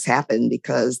making this happen,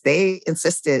 because they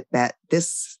insisted that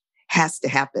this has to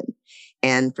happen.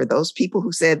 And for those people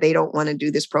who said they don't want to do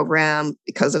this program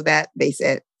because of that, they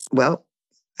said, well,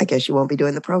 I guess you won't be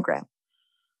doing the program.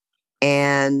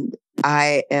 And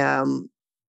I am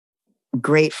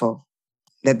grateful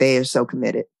that they are so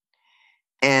committed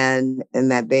and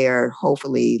that they are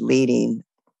hopefully leading,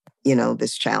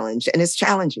 this challenge. And it's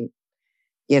challenging.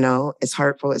 It's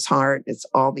hurtful, it's hard, it's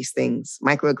all these things,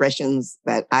 microaggressions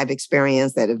that I've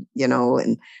experienced that have,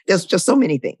 and there's just so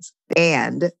many things.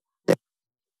 And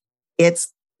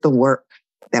it's the work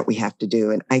that we have to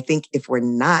do. And I think if we're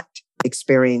not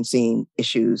experiencing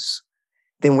issues,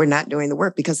 then we're not doing the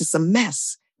work, because it's a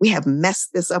mess. We have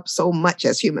messed this up so much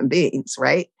as human beings,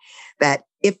 right? That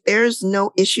if there's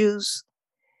no issues,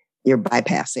 you're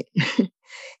bypassing.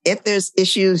 If there's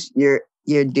issues, you're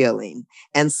dealing.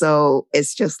 And so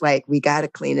it's just like, we got to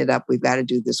clean it up. We've got to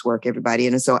do this work, everybody.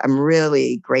 And so I'm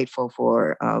really grateful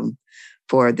for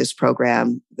this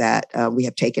program that we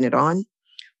have taken it on.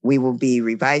 We will be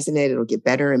revising it. It'll get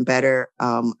better and better.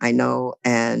 I know.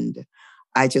 And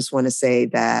I just want to say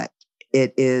that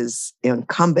it is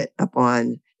incumbent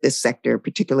upon this sector,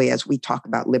 particularly as we talk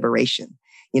about liberation.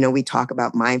 We talk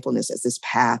about mindfulness as this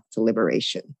path to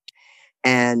liberation.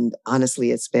 And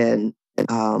honestly, it's been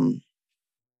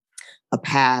a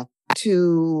path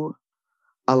to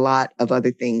a lot of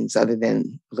other things other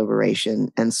than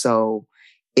liberation. And so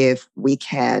if we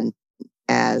can,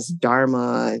 as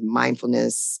Dharma,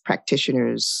 mindfulness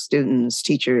practitioners, students,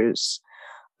 teachers,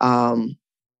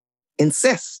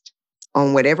 insist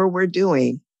on whatever we're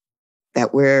doing,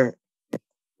 that we're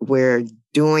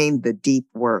doing the deep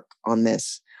work on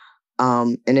this.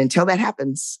 And until that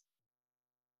happens,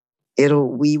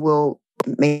 we will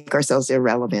make ourselves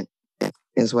irrelevant,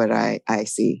 is what I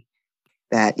see.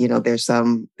 That,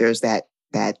 there's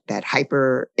that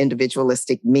hyper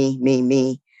individualistic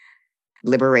me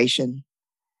liberation,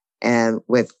 and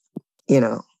with,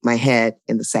 my head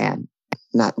in the sand,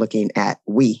 not looking at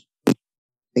we,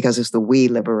 because it's the we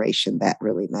liberation that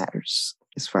really matters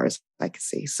as far as I can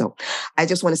see. So I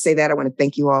just want to say that. I want to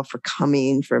thank you all for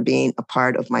coming, for being a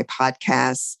part of my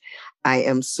podcast. I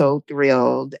am so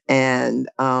thrilled, and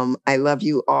I love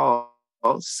you all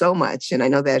so much. And I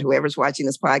know that whoever's watching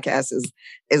this podcast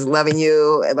is loving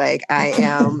you like I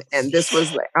am. And this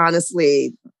was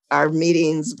honestly, our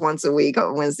meetings once a week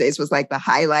on Wednesdays was like the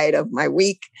highlight of my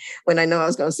week, when I know I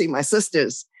was going to see my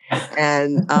sisters.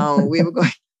 And we were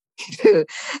going to,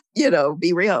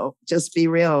 be real, just be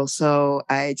real. So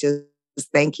I just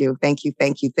thank you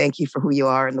for who you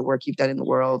are and the work you've done in the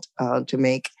world to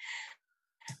make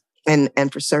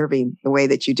and for serving the way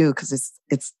that you do, because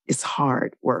it's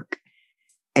hard work,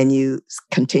 and you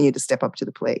continue to step up to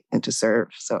the plate and to serve.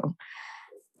 So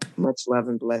much love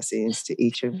and blessings to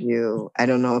each of you. I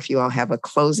don't know if you all have a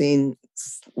closing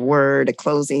word, a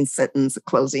closing sentence, a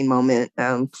closing moment.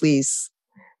 Please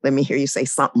let me hear you say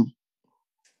something.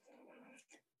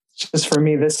 just for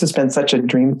me, this has been such a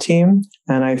dream team.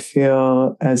 And I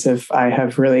feel as if I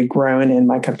have really grown in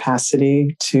my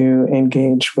capacity to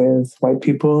engage with white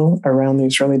people around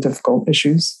these really difficult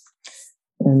issues.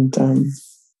 And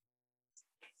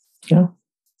yeah,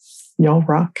 y'all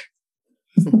rock.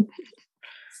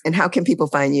 And how can people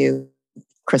find you,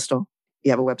 Crystal?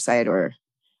 You have a website or?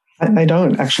 I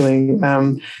don't actually.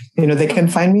 They can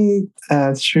find me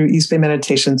through East Bay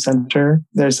Meditation Center.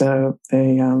 There's an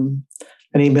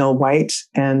email, white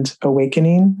and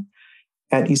awakening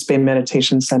at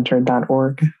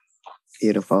eastbaymeditationcenter.org.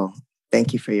 Beautiful.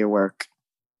 Thank you for your work.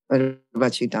 What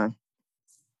about you, Dawn?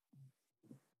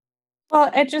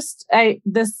 Well, I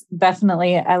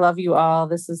love you all.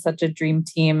 This is such a dream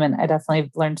team, and I definitely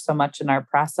learned so much in our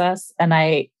process. And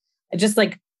I just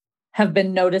have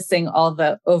been noticing all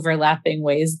the overlapping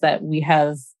ways that we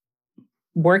have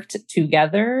worked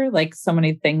together, like so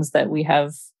many things that we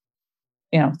have,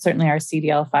 certainly our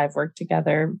CDL5 worked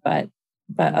together, but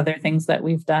other things that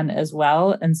we've done as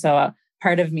well. And so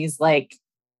part of me is like,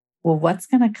 well, what's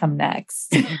going to come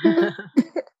next?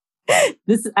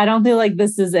 I don't feel like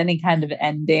this is any kind of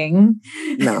ending.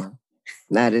 No,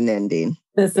 not an ending.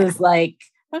 This is like,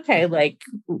 okay, like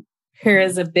here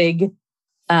is a big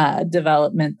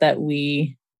development that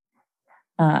we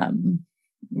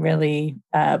really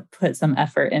put some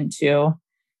effort into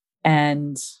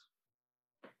and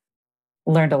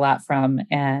learned a lot from,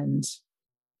 and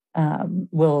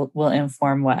will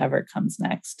inform whatever comes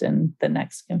next in the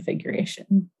next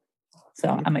configuration.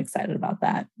 So I'm excited about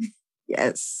that.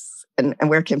 Yes. And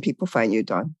where can people find you,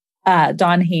 Dawn?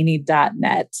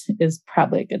 DawnHaney.net is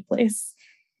probably a good place.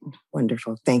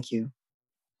 Wonderful. Thank you.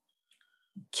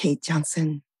 Kate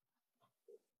Johnson.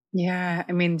 Yeah,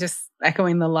 I mean, just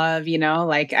echoing the love,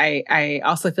 like I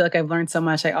also feel like I've learned so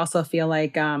much. I also feel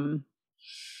like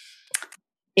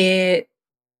you're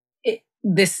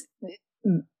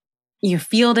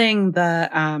fielding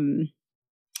the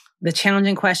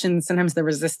challenging questions, sometimes the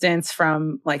resistance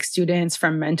from like students,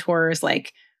 from mentors,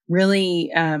 like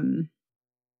really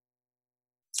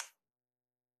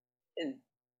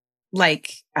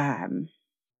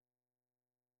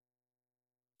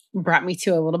brought me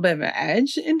to a little bit of an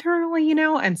edge internally,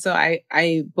 and so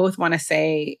I both want to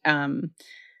say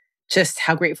just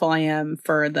how grateful I am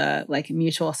for the like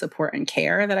mutual support and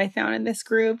care that I found in this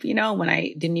group, when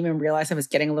I didn't even realize I was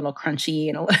getting a little crunchy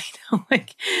and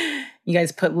like you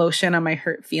guys put lotion on my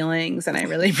hurt feelings, and I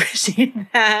really appreciate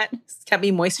that. It's kept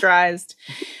me moisturized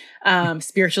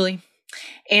spiritually.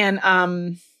 And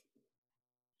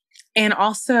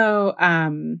also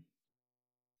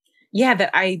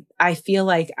that I feel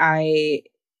like I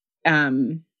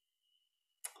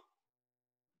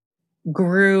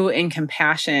grew in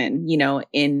compassion,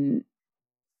 in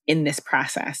this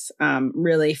process,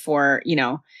 really for,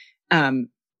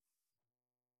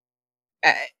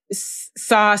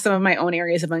 saw some of my own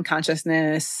areas of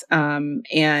unconsciousness,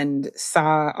 and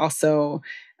saw also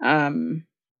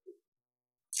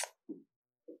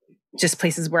just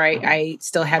places where I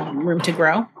still had room to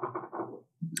grow.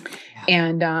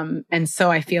 And so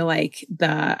I feel like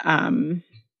I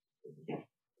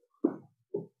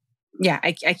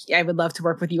would love to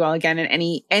work with you all again at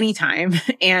any time.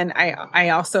 And I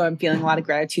also am feeling a lot of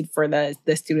gratitude for the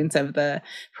students of the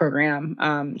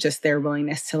program, just their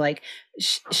willingness to like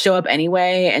show up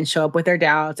anyway, and show up with their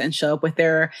doubts, and show up with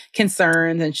their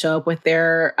concerns, and show up with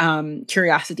their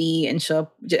curiosity, and show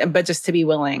up, but just to be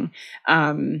willing.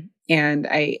 And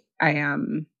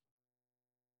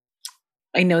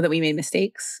I know that we made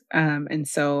mistakes. And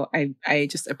so I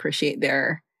just appreciate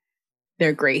their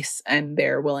grace and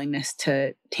their willingness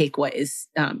to take what is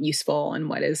useful and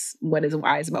what is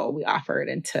wise about what we offered,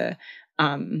 and to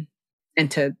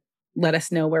let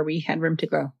us know where we had room to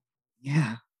grow.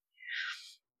 Yeah.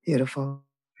 Beautiful.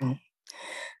 All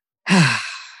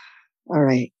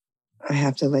right. I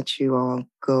have to let you all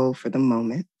go for the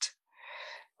moment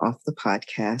off the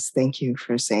podcast. Thank you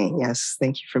for saying yes.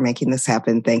 Thank you for making this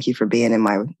happen. Thank you for being in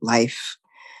my life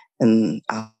and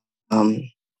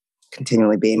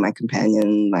continually being my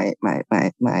companion, my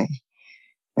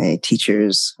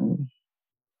teachers,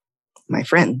 my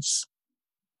friends.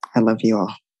 I love you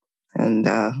all. And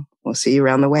we'll see you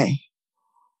around the way.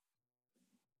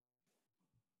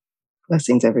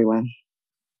 Blessings, everyone.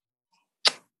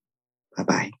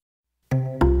 Bye-bye.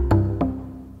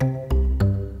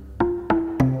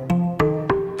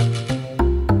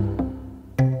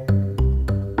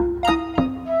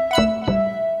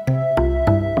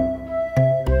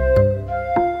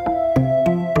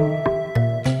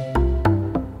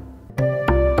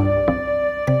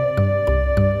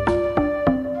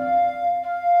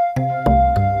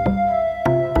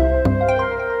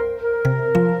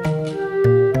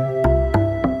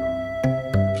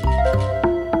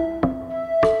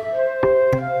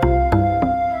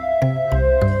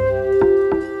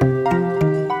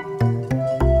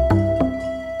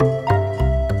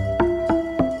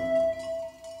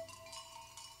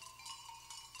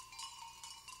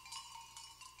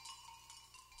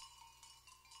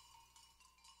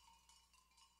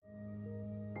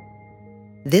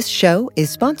 This show is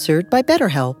sponsored by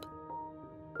BetterHelp.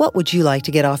 What would you like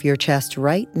to get off your chest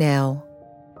right now?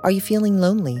 Are you feeling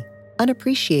lonely,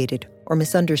 unappreciated, or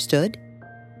misunderstood?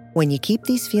 When you keep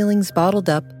these feelings bottled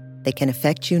up, they can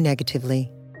affect you negatively.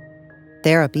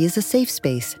 Therapy is a safe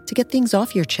space to get things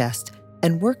off your chest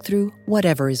and work through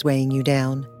whatever is weighing you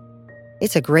down.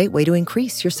 It's a great way to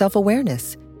increase your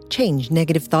self-awareness, change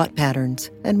negative thought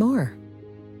patterns, and more.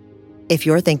 If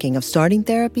you're thinking of starting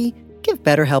therapy, give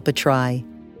BetterHelp a try.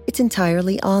 It's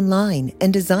entirely online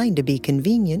and designed to be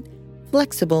convenient,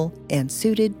 flexible, and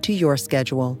suited to your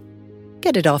schedule.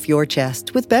 Get it off your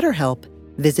chest with BetterHelp.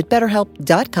 Visit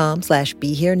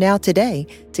BetterHelp.com/BeHereNow today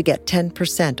to get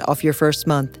 10% off your first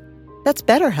month. That's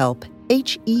BetterHelp,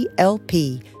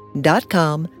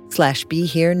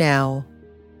 HELP.com/BeHereNow.